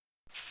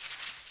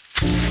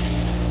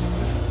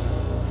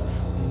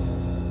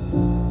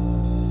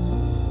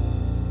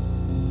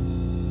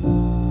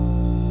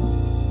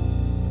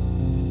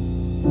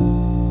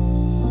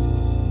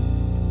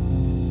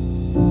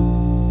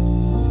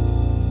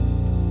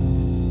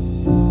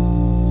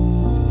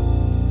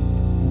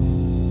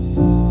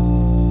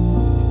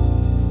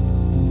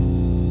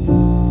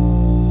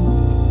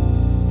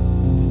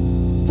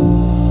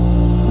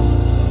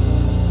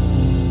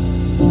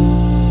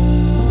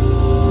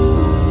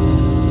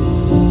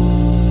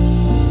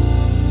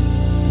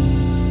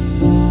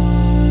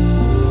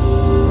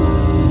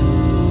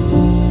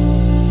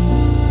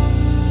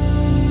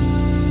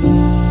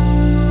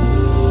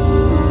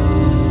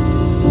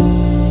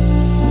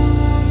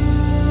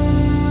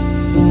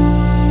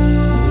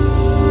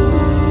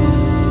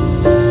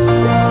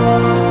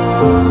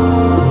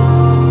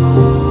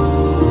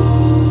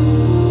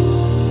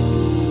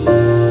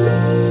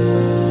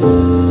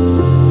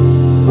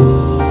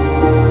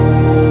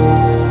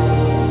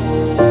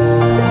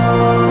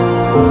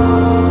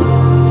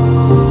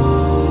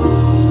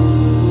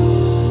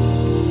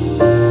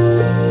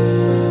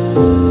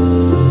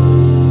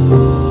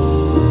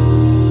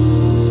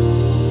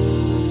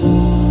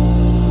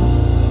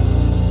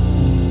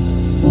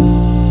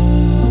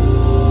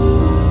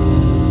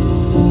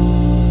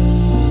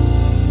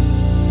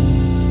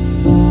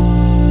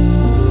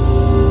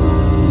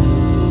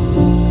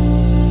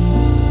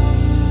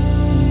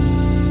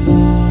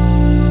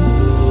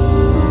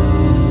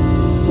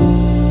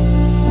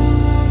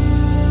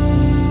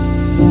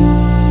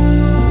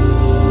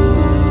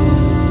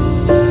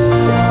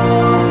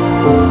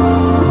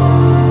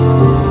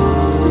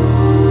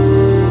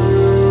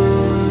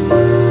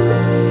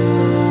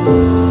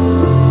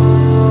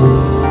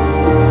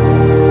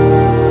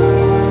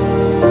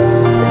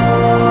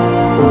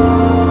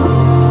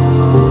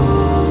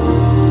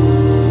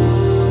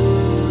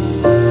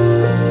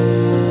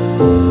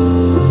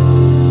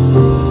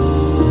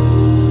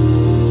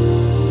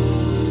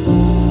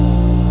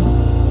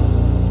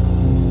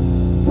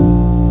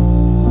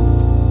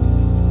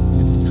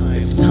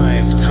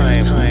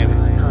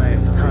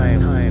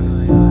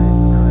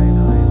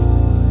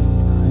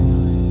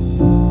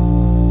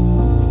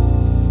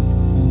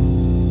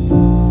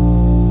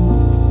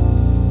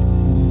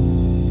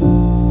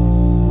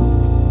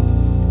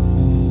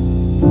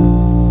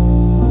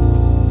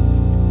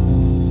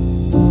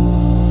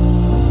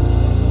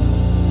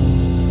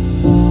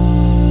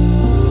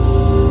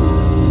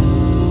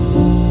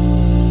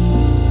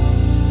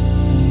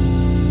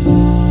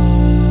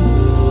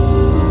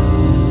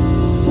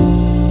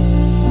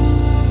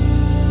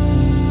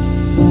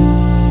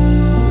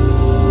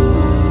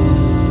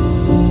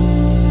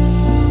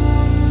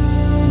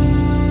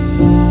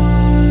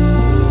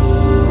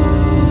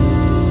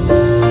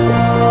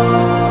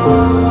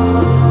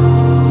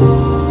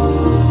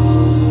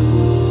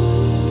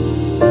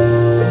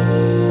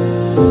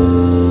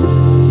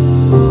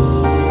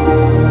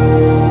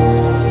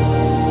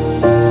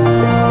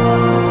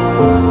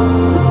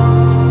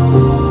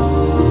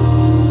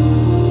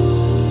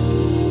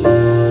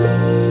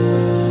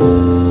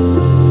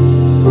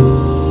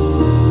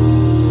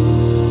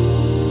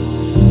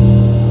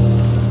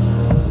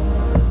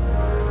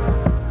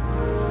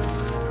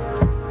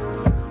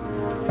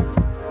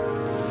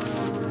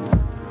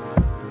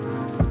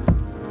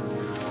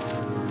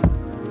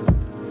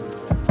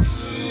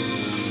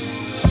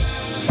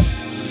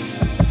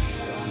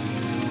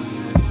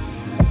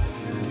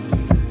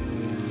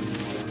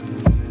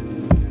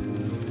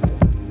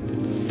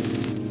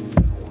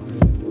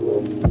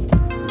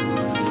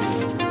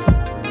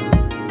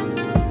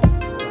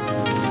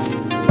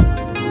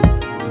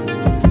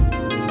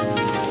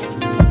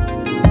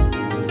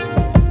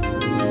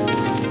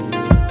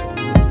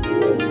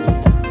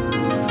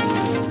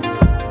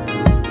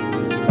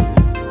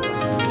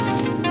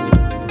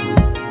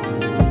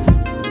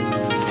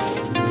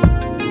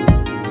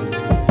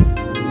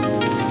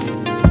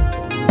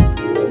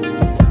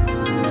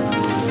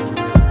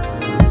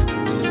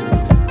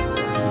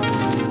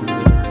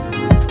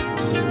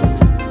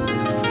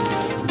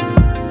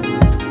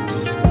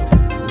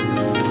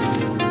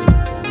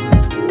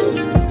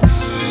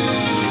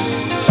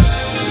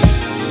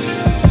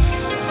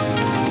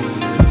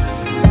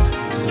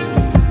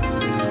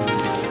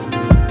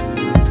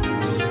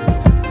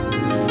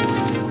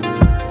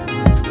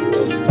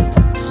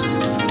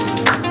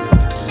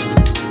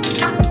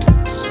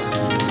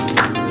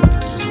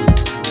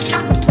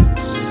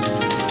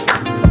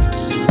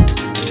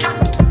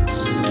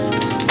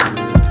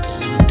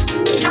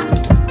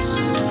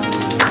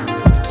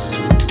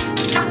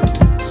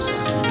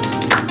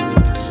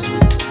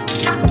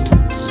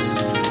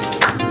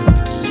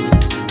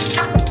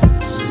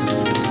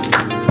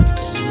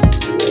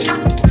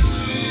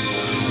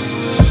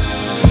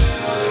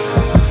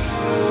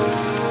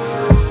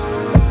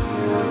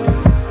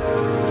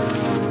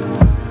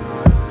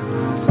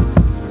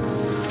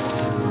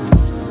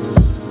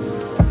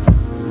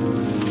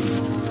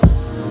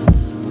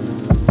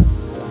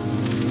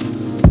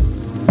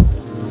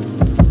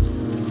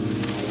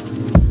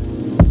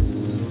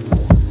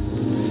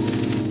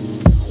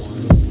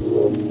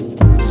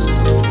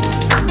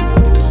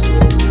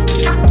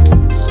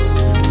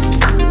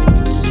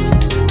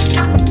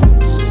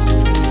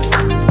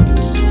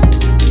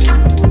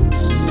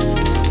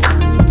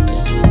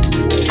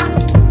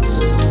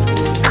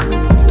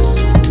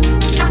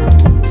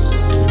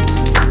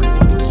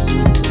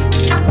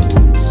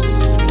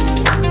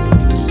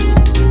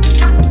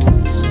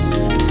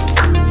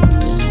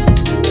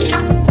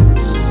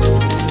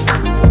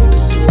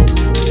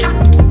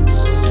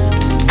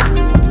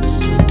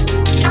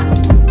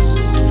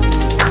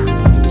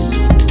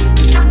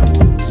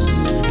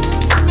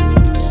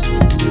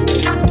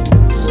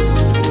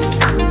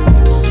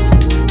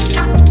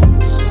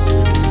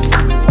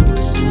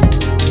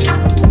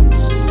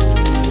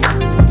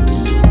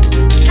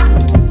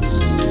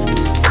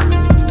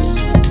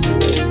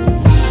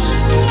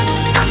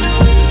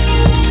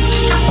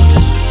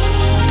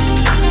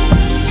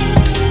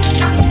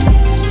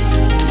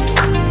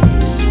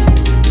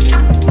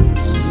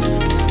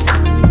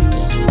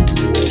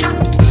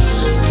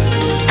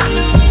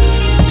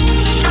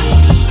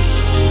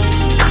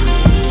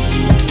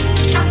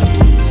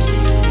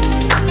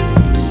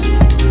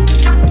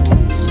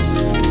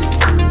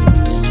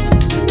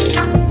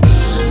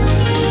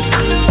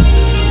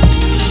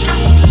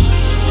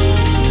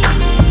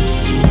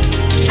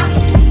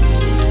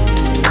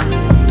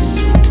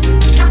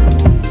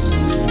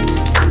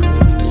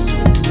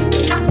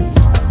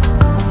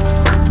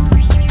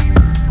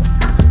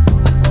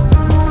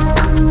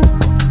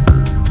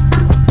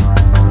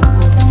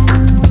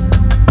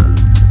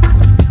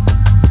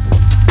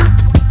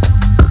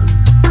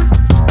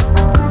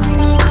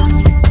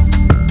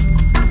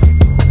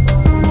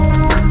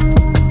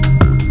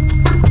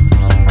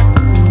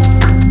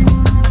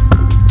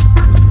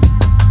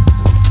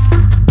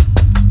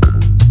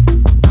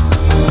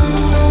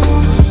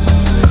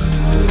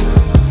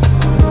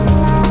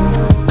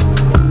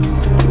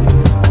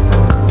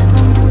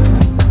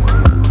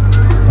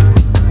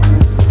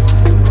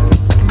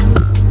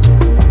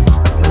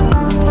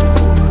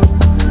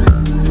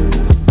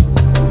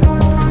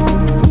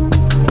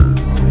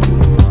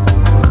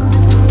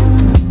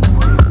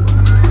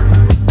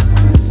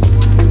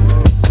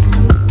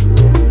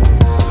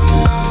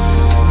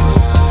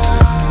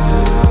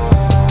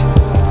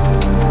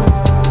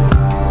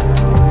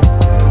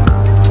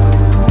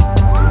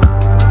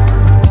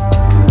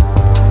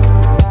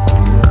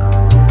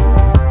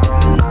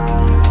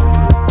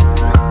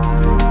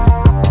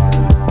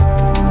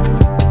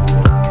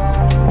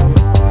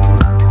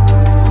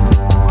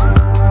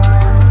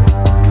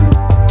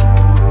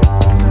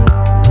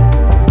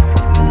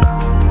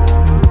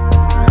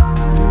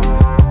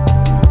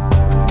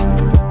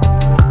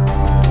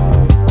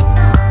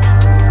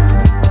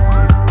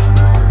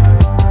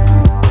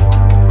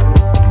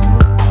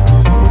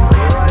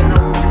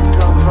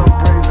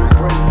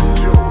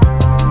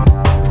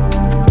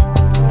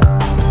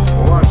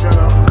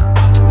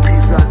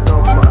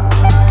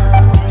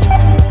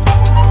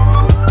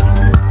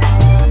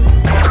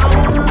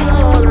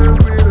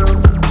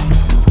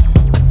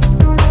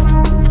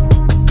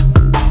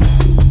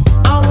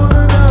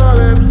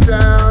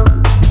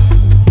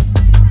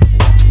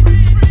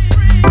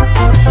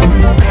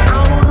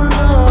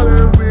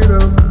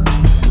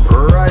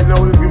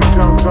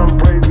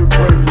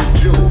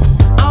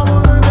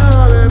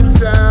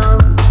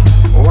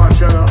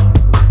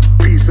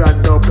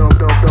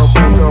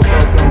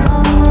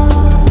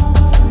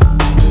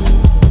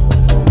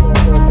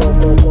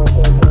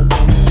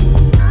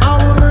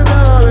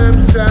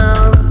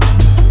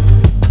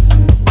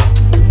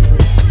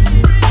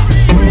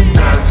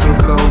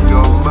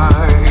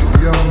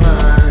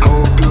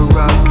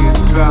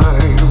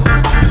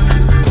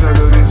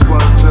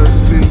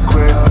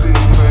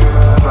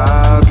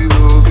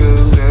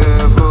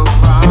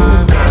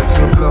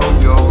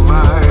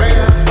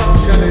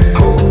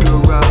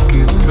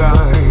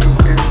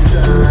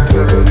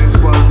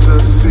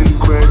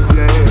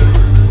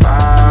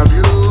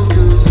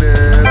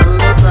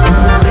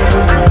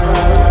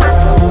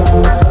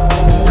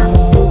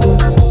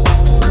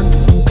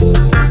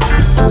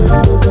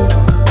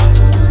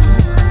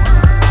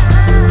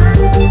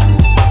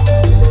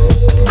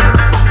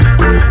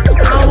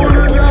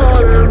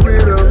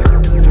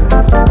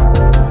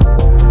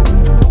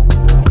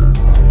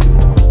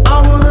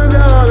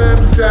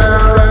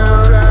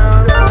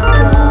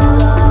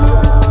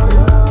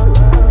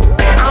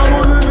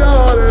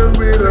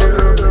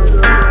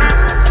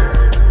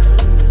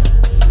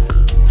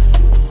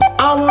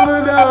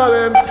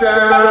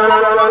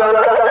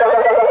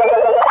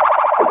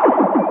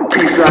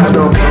stand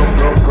up.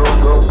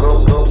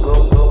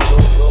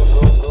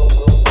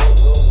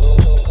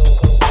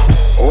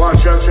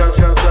 Watch out,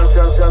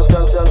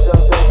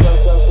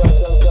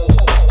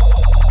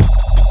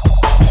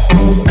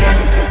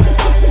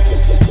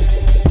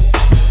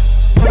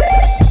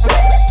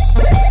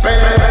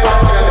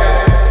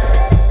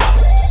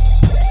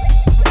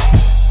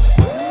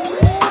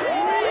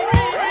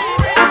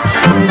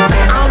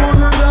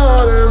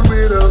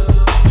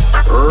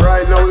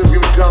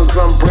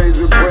 some praise,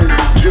 we praise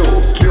Joe.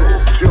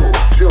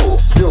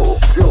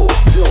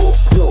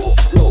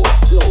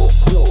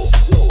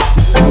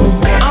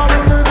 I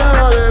wanna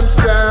know them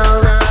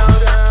sound.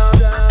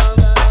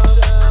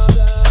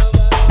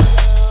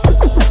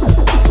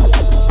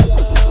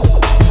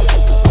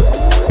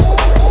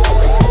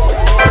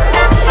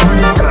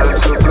 Time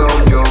to blow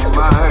your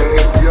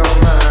mind.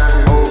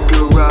 Hope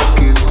you're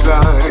rocking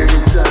time.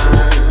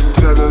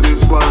 Tell her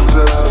this one's a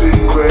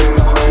secret.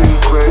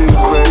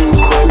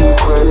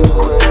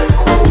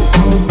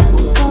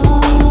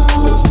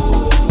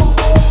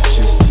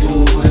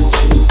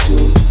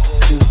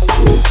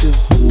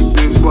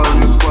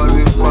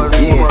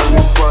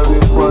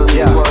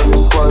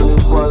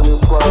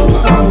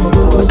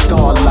 A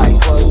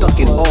starlight, stuck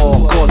in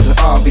awe, causing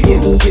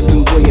ambience,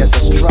 giving way as I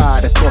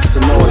stride across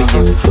an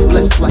audience.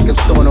 Blessed like I'm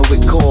stoner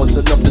with cause,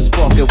 enough to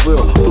spark a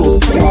will. Flows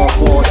beyond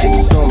walls, yet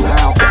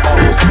somehow the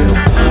art was built.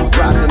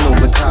 Rising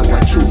over time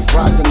like truth,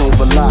 rising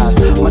over lies.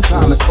 My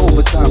time is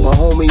overtime, but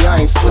homie,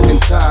 I ain't splitting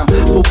time.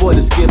 For what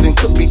is given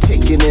could be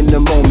taken in the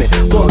moment.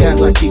 Long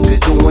as I keep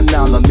it going,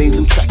 I'll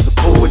amazing tracks of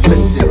poet.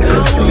 Listen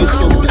to your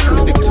so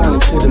specific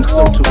tones, hit them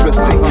so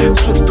terrific.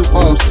 Swift through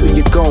arms till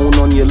you're gone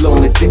on your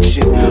lone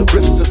addiction.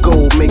 Riffs of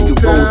gold, make you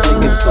rose,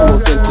 make it so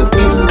inventive.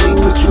 Easily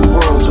put your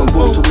words on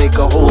wood to make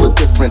a whole of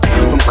difference.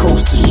 From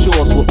coast to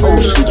shores where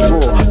oceans draw,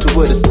 to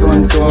where the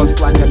sun dawns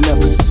like I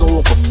never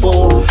saw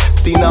before.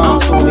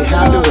 Phenoms only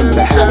happen when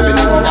the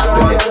happening's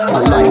happening. A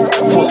life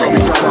full of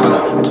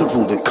dishonor to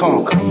rule and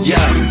conquer.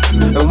 Yeah,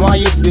 and while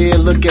you're there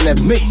looking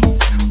at me,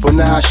 but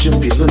now I should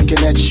be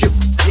looking at you.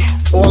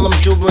 All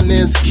I'm doing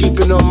is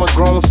keeping on my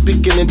grown,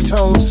 speaking in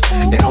tones,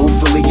 and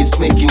hopefully it's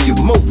making you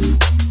move.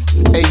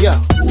 Hey yo,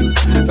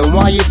 and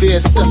while you're there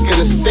stuck in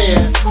a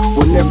stare,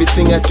 when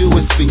everything I do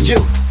is for you,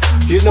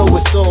 you know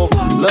it's all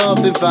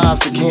love and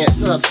vibes that can't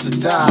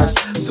subsidize.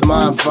 So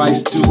my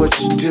advice, do what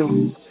you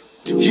do.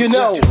 You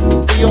know,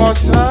 we on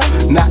time?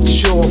 Not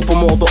sure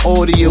from all the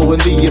audio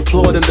and the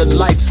applaud and the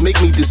lights make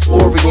me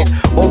disorient.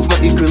 Off my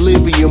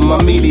equilibrium,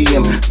 my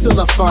medium. Still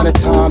I find a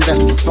time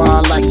that's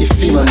defined like you're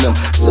feeling them.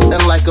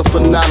 Something like a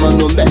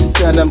phenomenal mess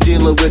that I'm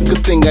dealing with. Good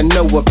thing I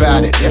know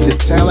about it.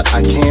 This talent, I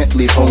can't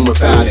leave home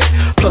without it.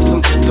 Plus I'm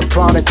just a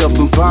product of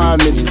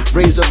environments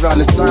raised around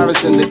the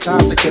sirens and the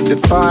times I kept it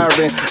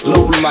firing.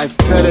 Low life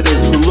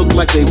predators who look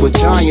like they were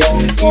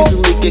giants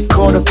easily get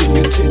caught up if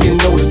you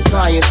didn't know the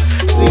science.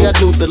 See, I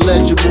knew the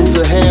legend moves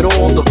ahead,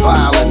 all the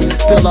violence.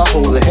 Still I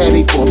hold it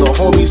heavy for the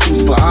homies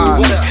who's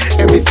behind me.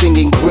 Everything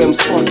in grim,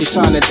 sparky,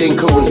 shining, then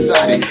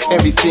coincided.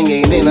 Everything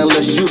ain't in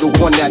unless you the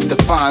one that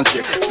defines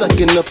it. Stuck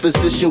in a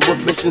position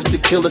with missions to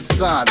kill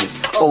assignments.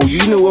 Oh, you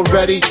knew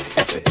already?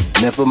 F it,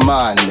 never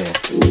mind then.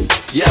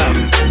 Yeah,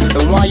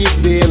 and while you're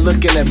there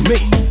looking at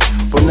me,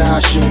 but now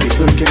I should be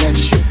looking at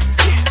you.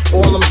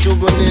 All I'm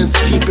doing is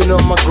keeping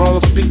on my grown,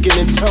 speaking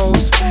in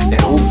tones, and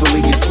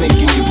hopefully it's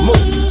making you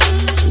move.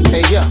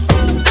 Hey yo,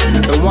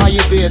 and while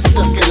you're there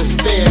stuck in a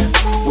stare,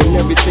 when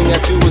everything I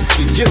do is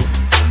for you,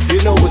 you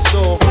know it's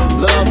all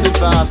love and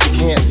vibes you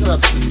can't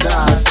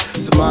subsidize.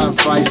 So my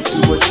advice, do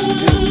what you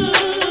do.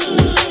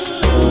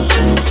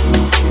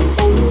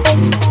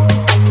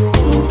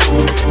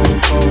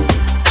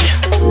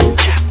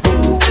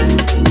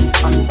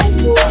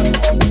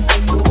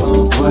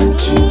 What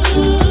you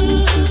do.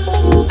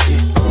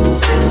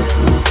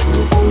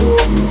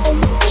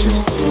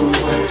 Just do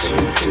what you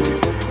do.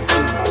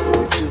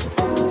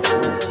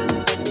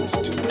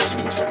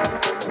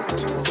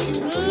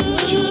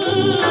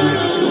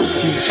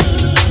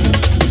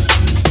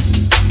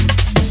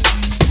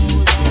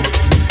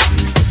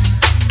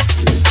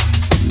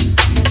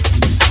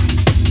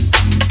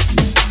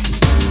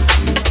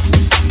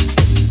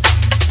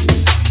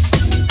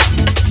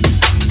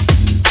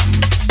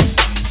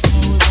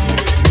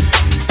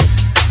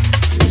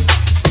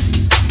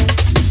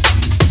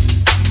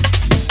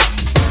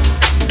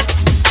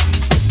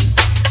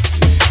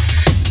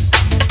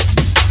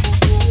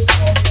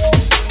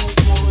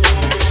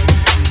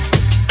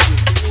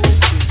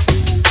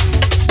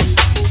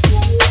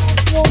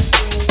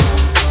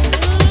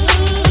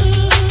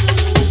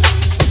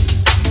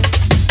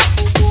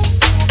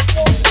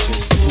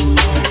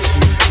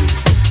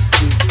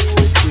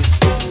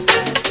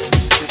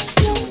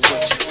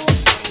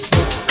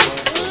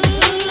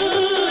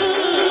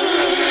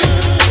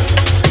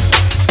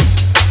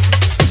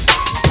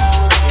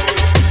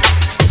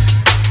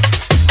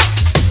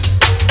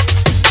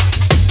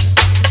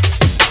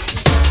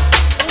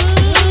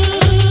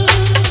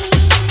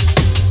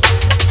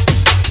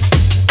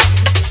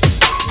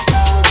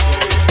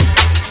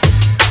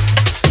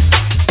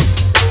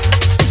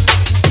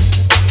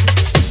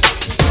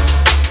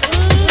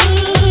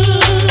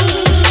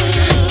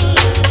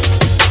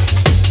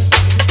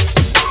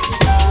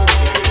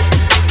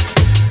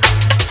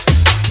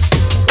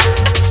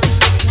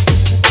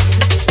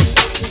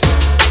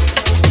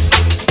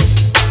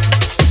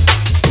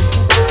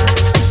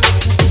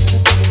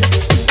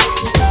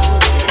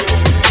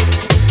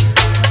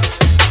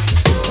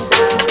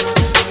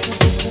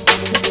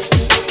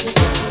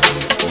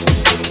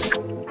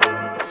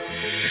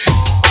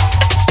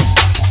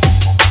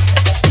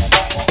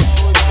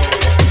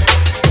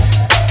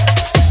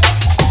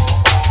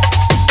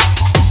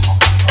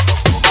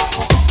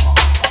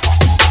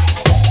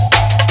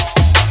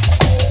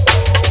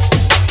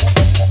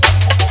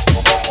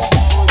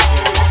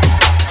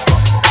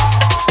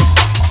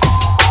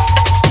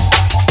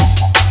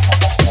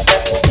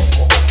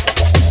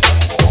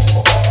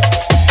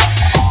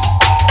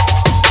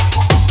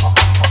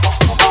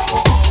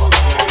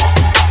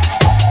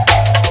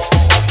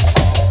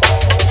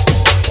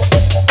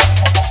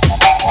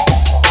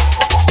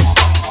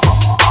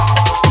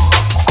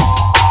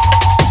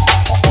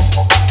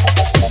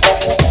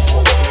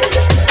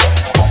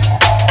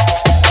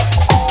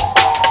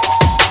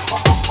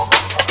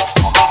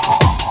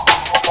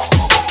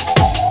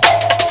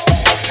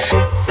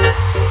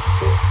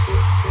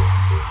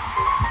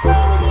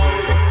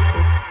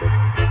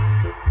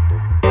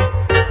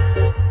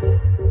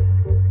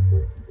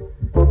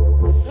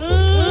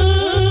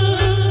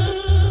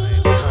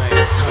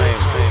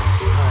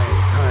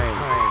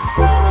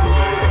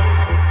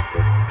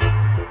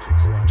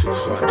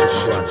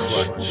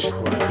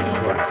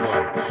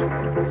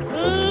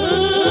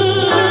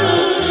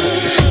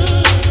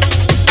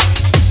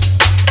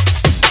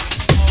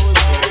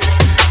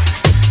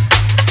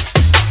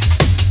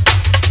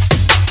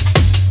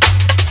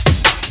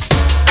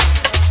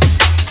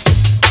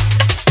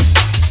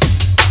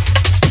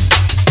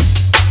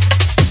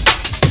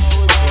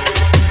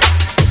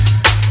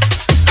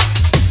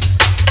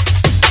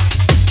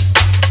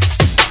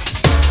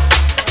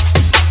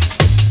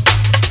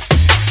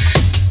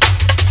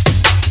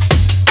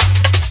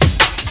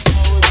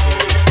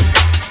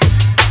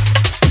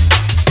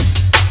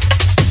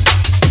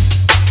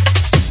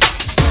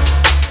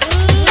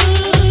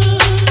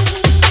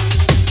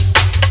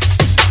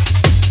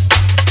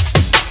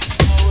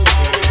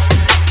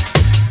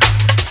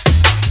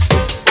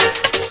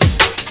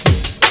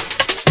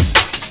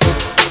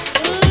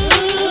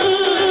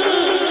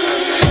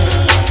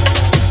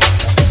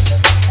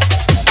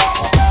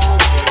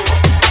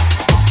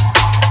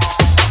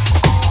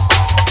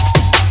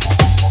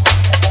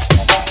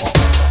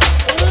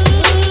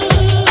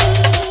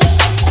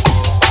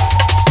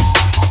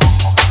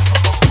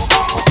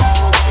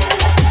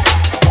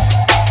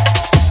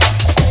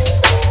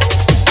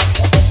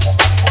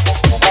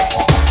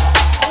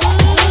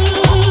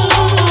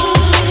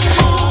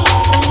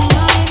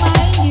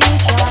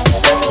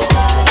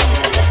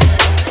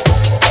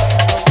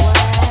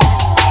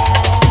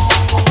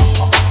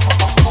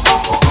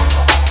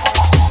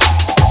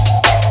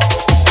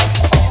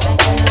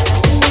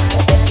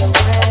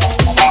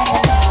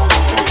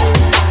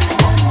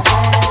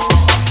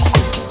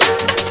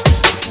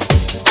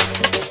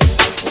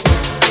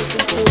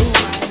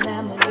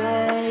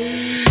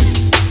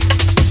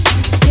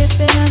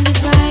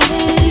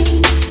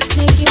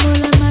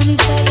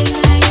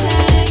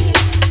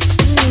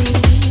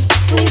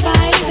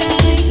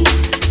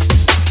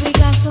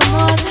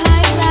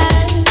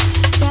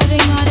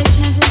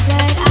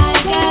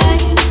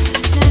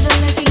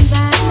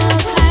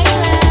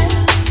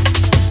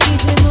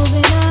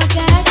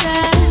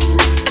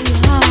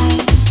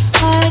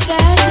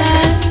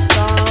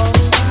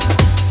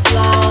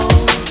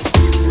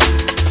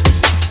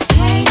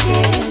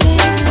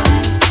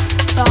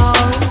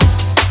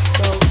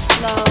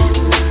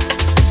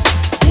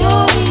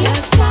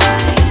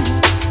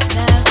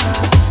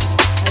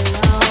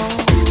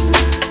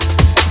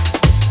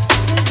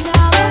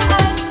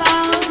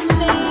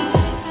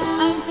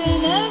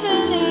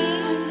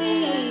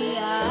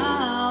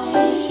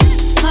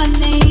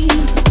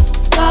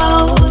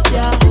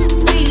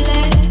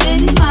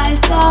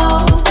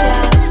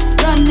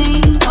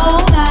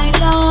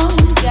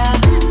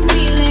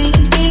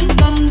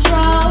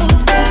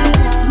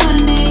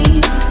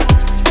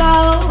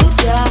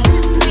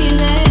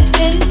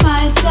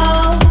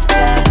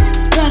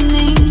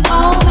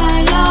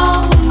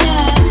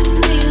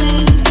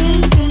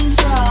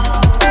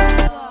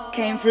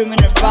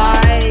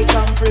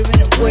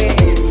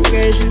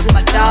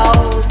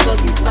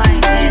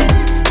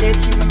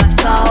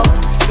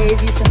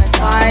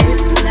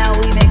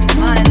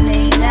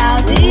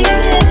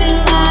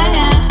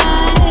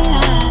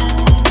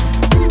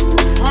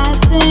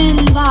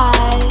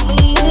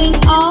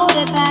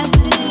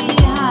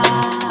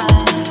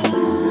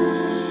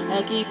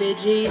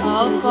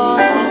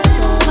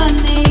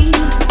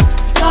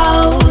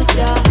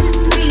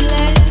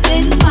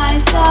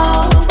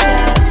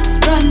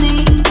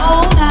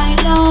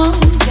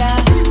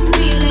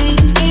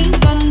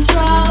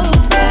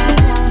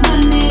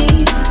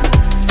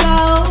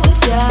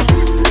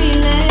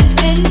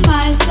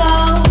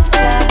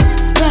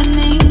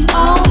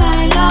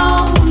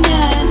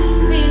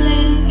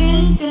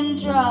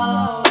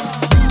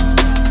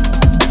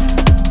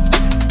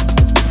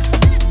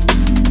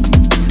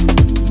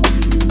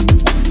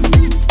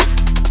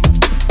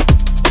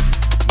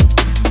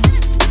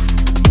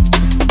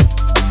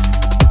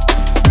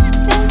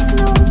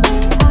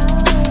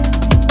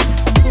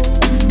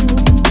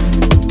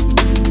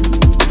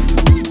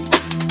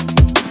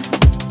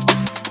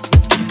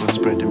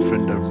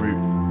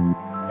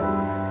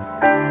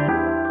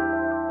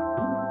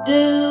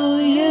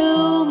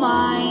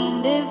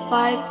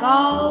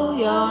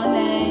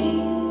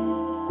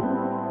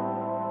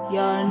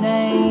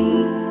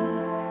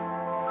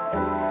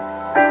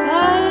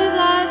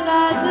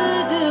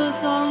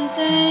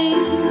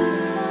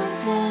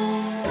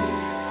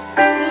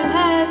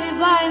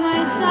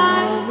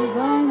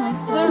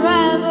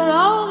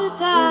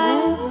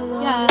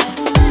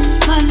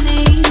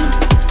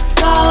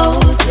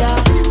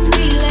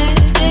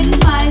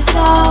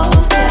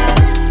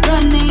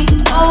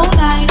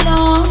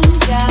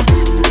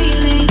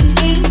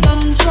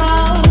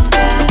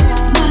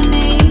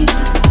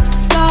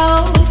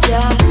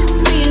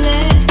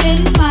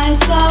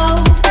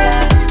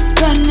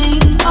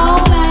 Running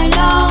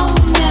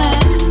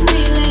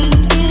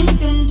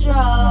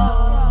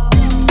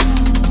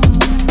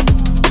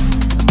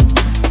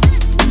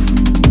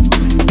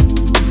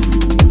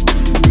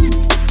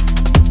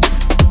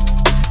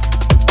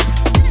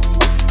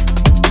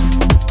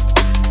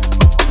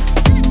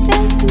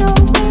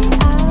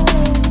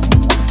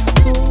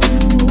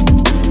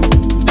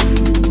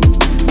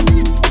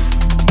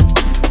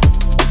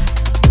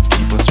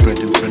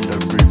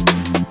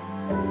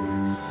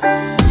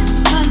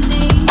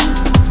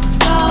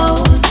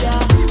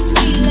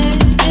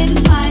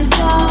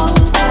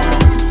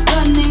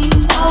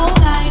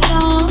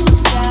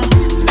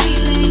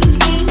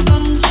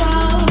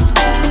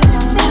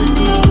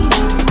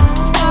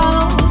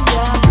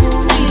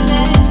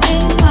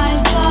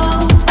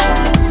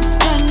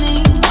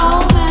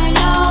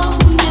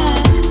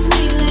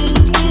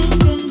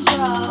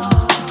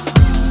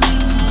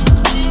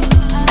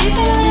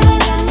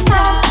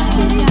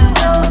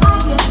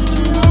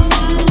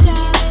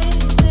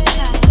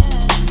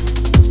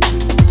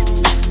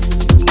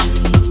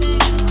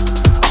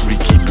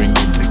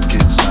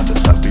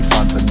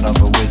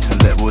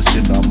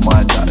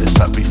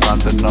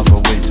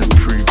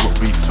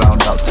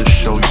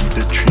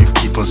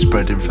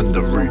spreading from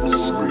the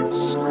roots.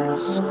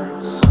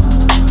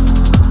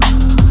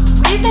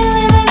 We've been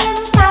living in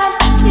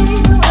fantasy,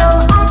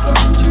 well I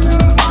can dream.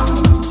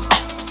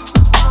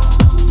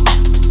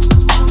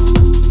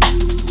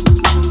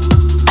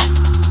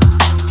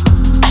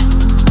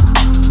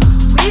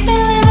 We've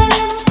been living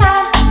in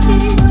fantasy,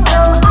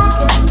 well I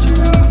can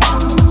dream.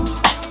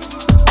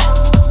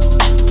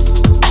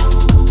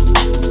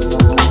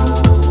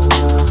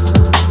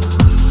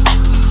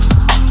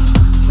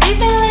 We've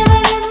been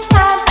living in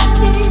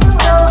fantasy,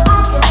 well I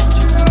can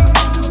dream.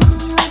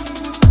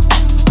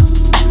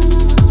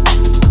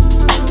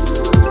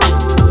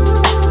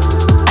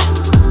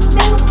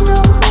 There's no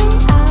way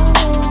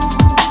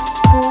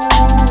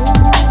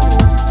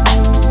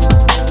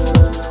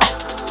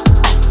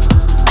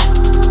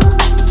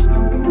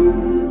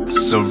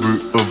The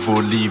root of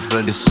all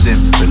evil is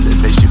simple.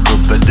 It makes you feel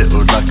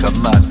belittled like a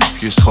man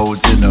who's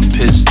holding a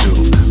pistol.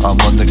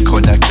 I'm on the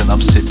cognac and I'm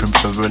sipping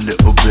for a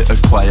little bit of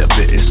quiet,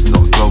 but it's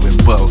not going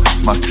well.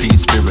 My clean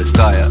spirit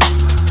diet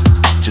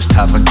just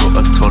haven't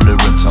got a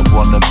tolerance. I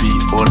wanna be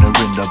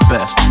honouring the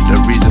best. The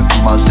reason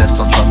for my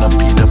zest, I'm trying to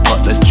beat up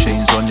the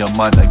chains on your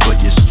mind that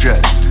got you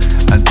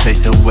stressed and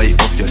take the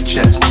weight off your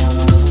chest.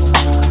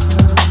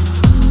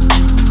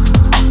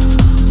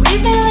 we've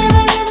been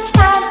living in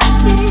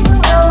fantasy,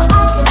 well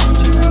I can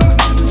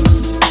dream.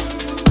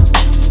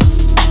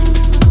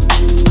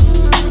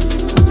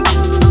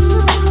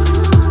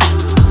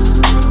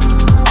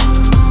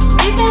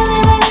 We've been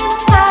living in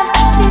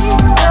fantasy,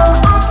 well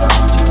I can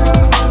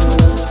dream.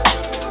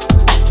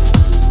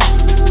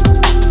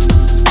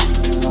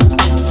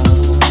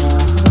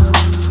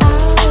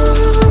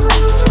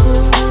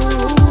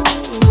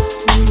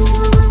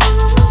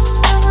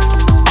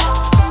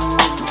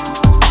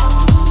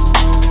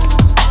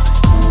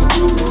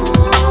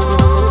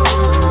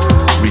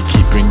 We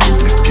keep bringing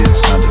the good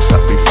sound. It's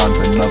like we found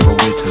another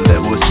way to let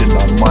what's in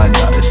our mind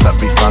out. It's like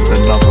we found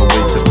another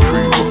way to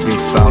prove what we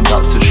found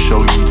out, to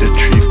show you the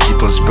truth.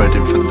 Keep on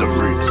spreading from the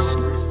roots.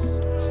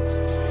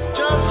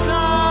 Just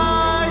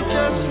like,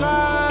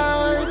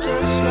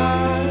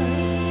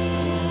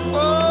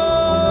 oh.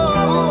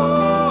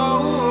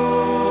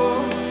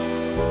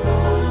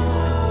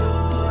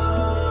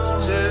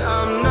 Said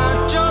I'm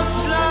not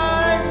just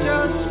like,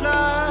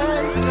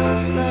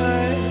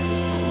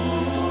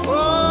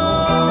 oh.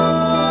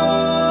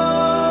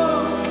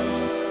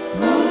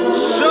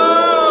 So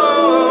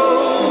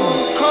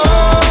call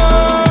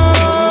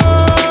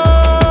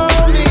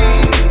me.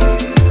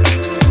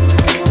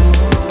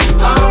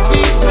 I'll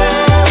be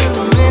there in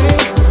a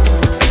minute.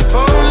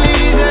 Only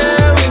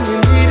there when you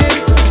need it.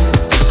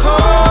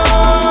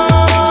 Call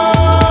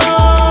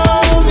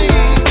me.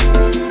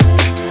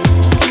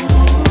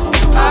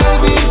 I'll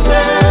be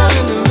there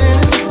in a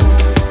minute.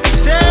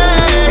 Say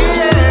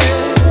yeah.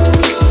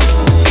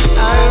 I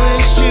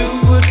wish you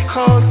would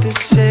call this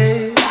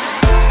safe.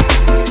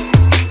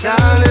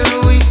 Darling,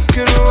 we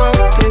can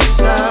work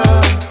this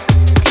out.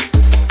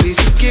 Please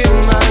forgive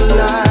my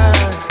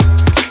life.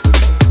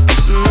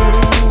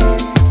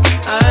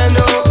 I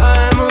know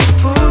I'm a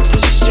fool to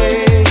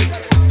stray.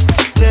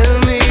 Tell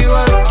me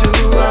what do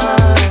I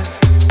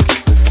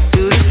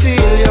do to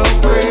feel your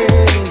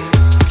praise?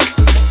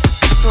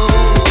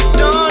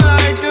 Don't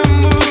like the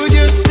mood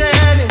you're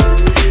setting.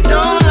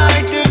 Don't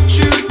like the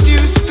truth you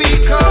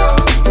speak of.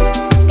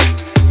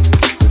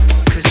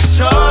 'Cause it's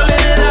all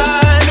that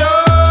I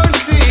don't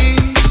see.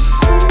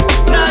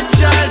 Not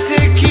trying to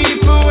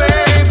keep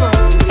away, but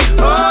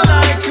all I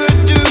could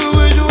do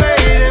is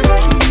wait and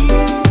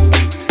plead.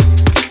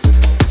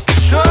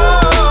 So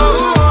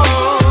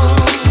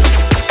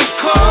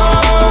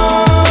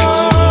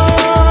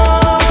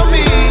call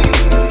me.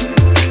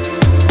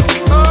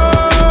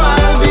 Oh,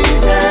 I'll be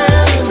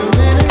there in a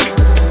minute.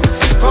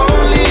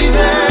 Only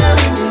there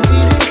when you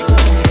need it.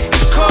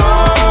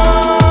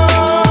 Call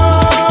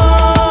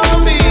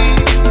me.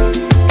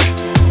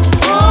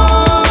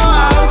 Oh,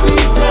 I'll be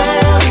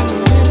there in a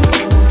minute.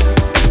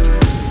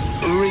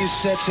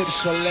 Reset it,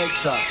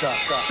 selector.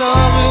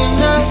 Sorry,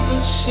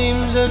 nothing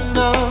seems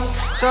enough.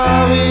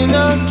 Sorry,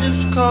 not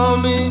just call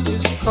me,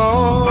 just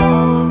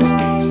call me.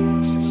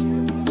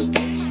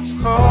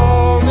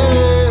 Call me.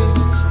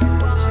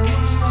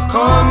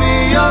 Call me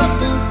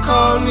up and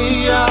call me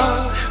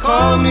out.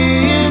 Call me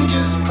in,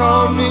 just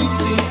call me,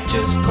 please,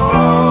 just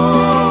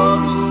call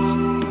me.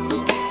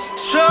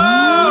 So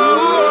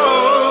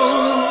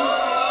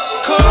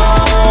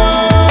call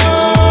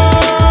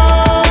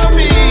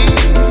me.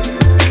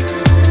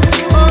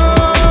 Oh,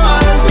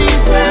 I'll be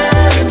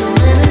there in a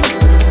minute.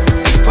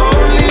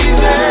 Only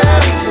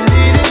there if you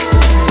need it.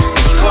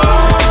 Call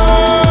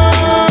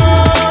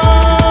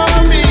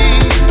me.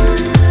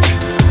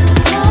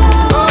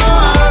 Oh,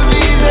 I'll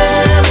be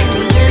there in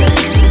a minute.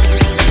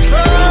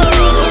 Oh.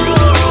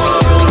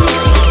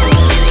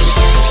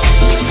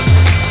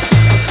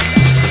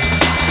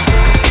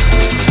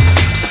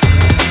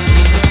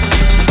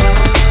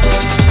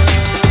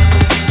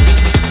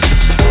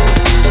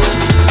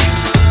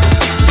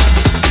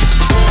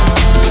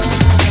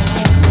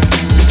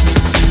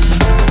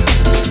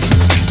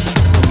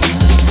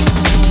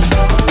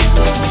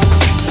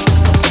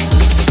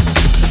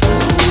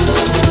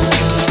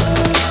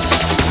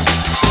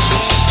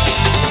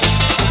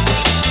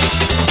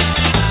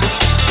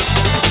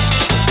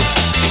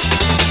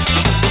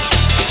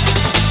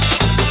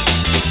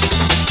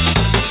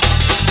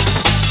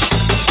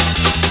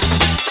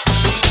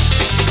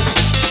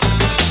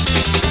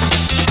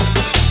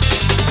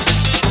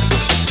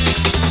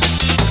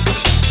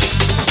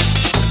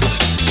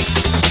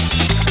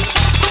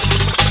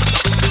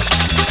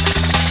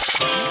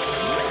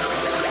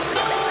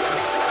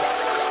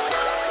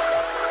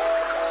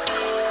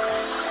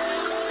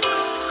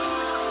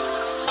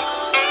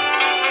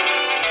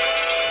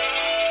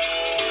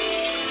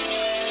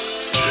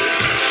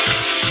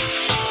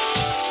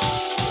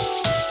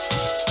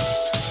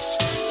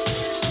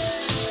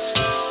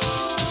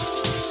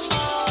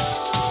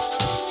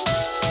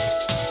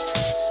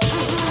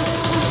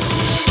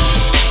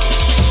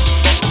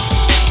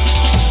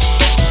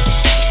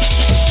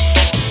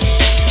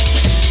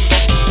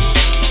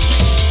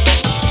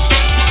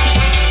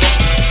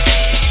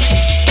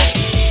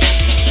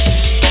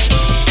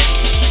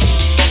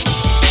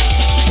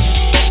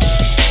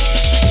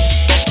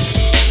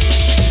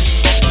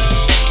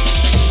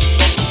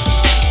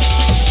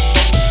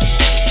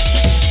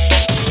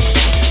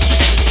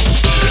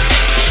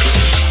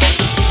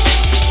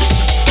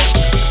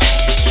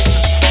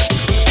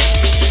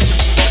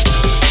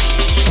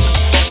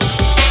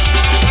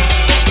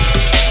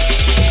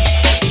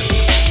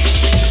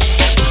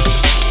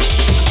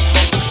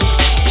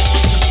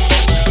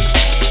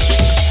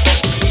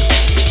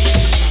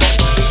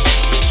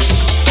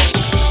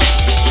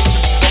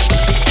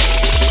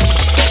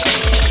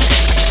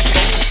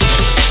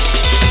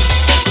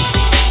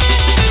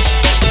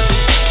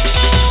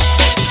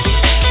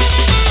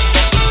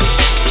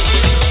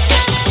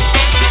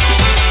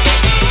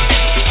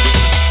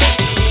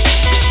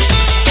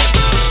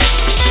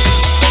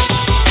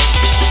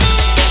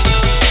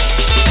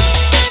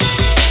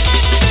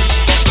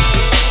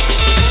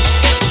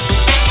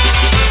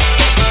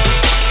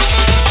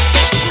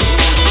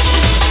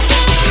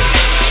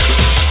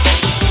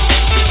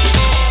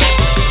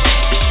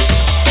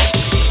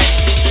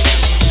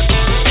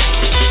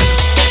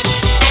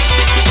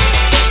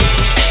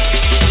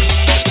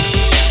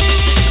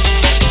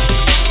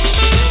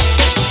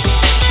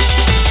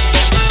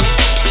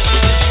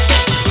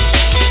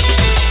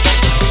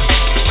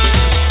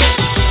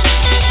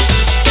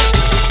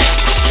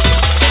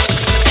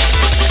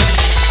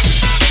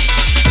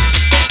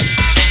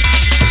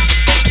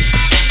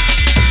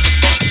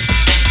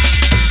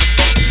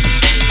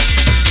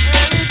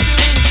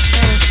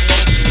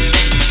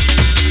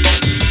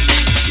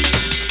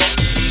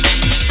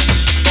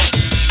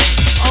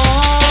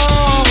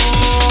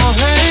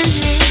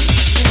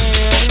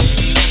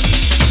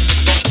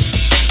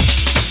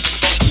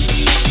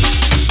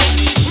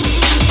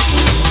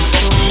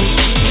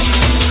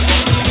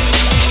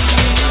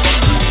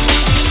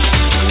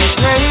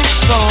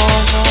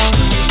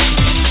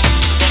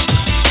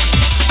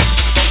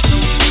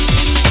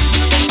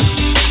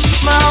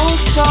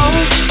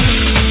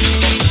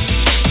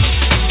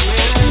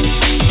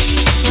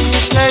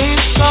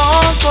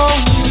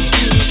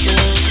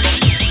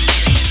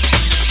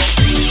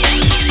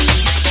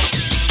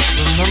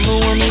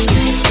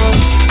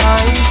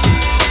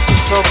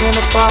 talking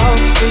about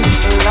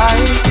faith and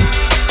life,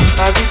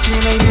 like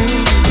between a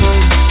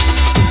universe.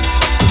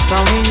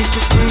 Tell me if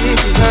it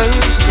really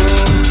hurts,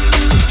 girl.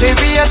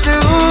 Baby, I do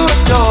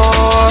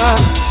adore,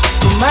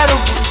 no matter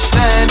what you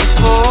stand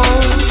for.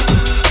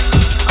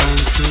 I'm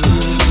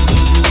true,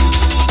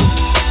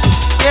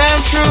 yeah, I'm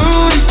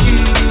true to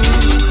you.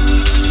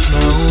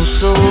 Smell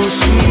so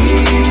sweet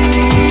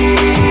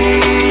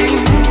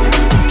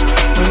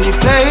when you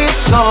play a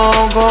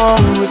song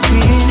on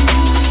repeat.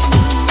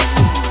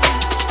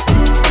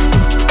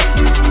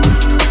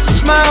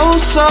 Smell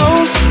so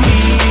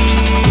sweet,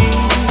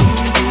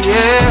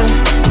 yeah,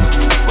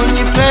 when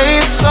you play a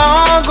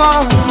song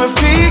on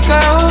repeat,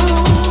 girl.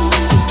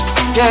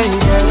 Yeah,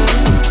 yeah.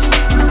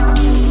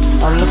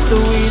 I love the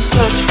way you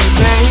touch me,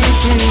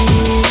 baby.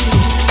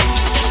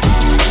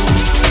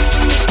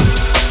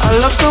 I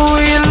love the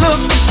way you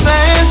look and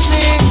sends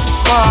me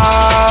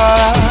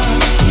far.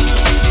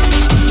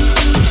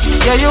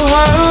 Yeah, your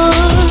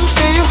hugs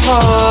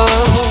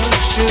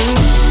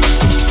just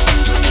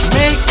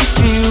make me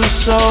feel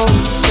so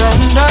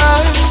tender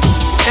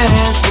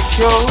and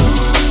secure.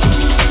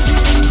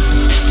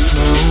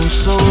 Smell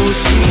so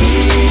sweet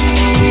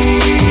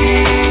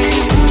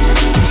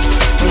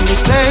when you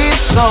play a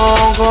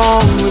song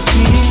on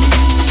repeat.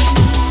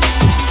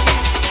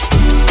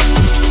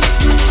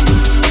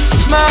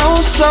 Smell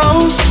so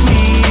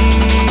sweet,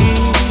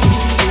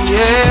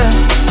 yeah,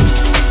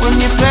 when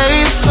you play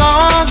a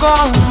song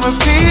on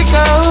repeat,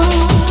 girl.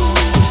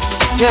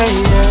 Yeah,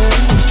 yeah.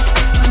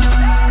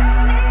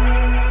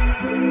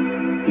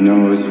 You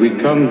know, as we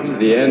come to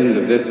the end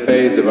of this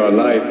phase of our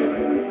life,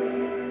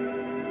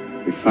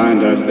 we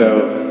find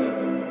ourselves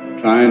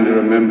trying to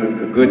remember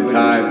the good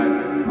times,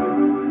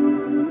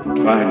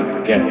 trying to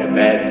forget the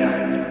bad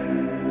times.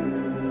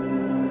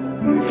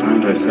 We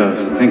find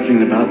ourselves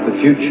thinking about the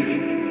future.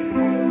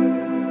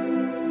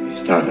 We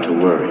start to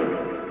worry.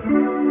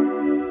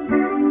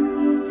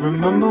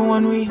 Remember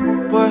when we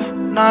were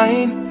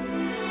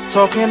 9,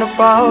 talking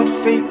about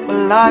fate or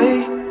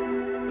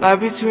lie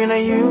between a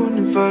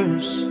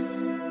universe.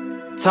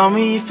 Tell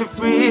me if it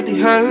really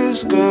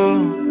hurts, girl.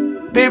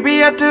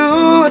 Baby, I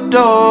do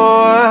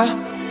adore,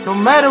 no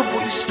matter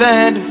what you're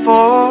standing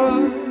for.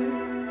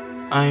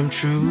 I am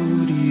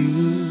true to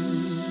you.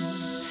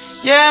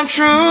 Yeah, I'm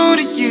true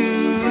to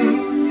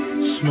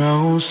you.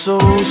 Smell so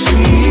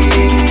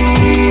sweet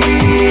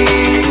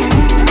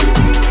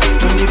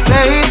when you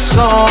play a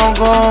song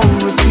on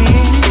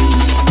repeat.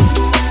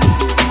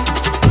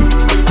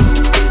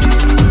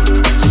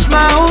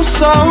 Smell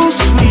so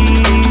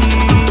sweet,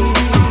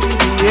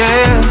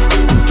 yeah,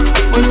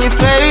 when you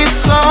play a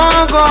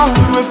song on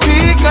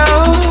repeat,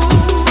 girl.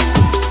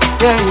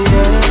 Yeah,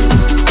 yeah.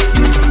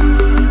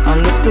 I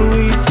love the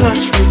way you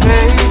touch me,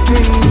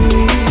 baby.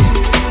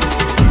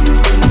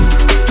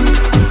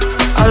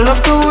 I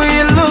love the way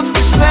you look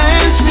and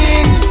sends me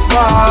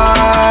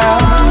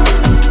far.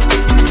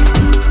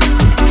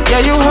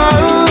 Yeah, you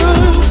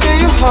hurt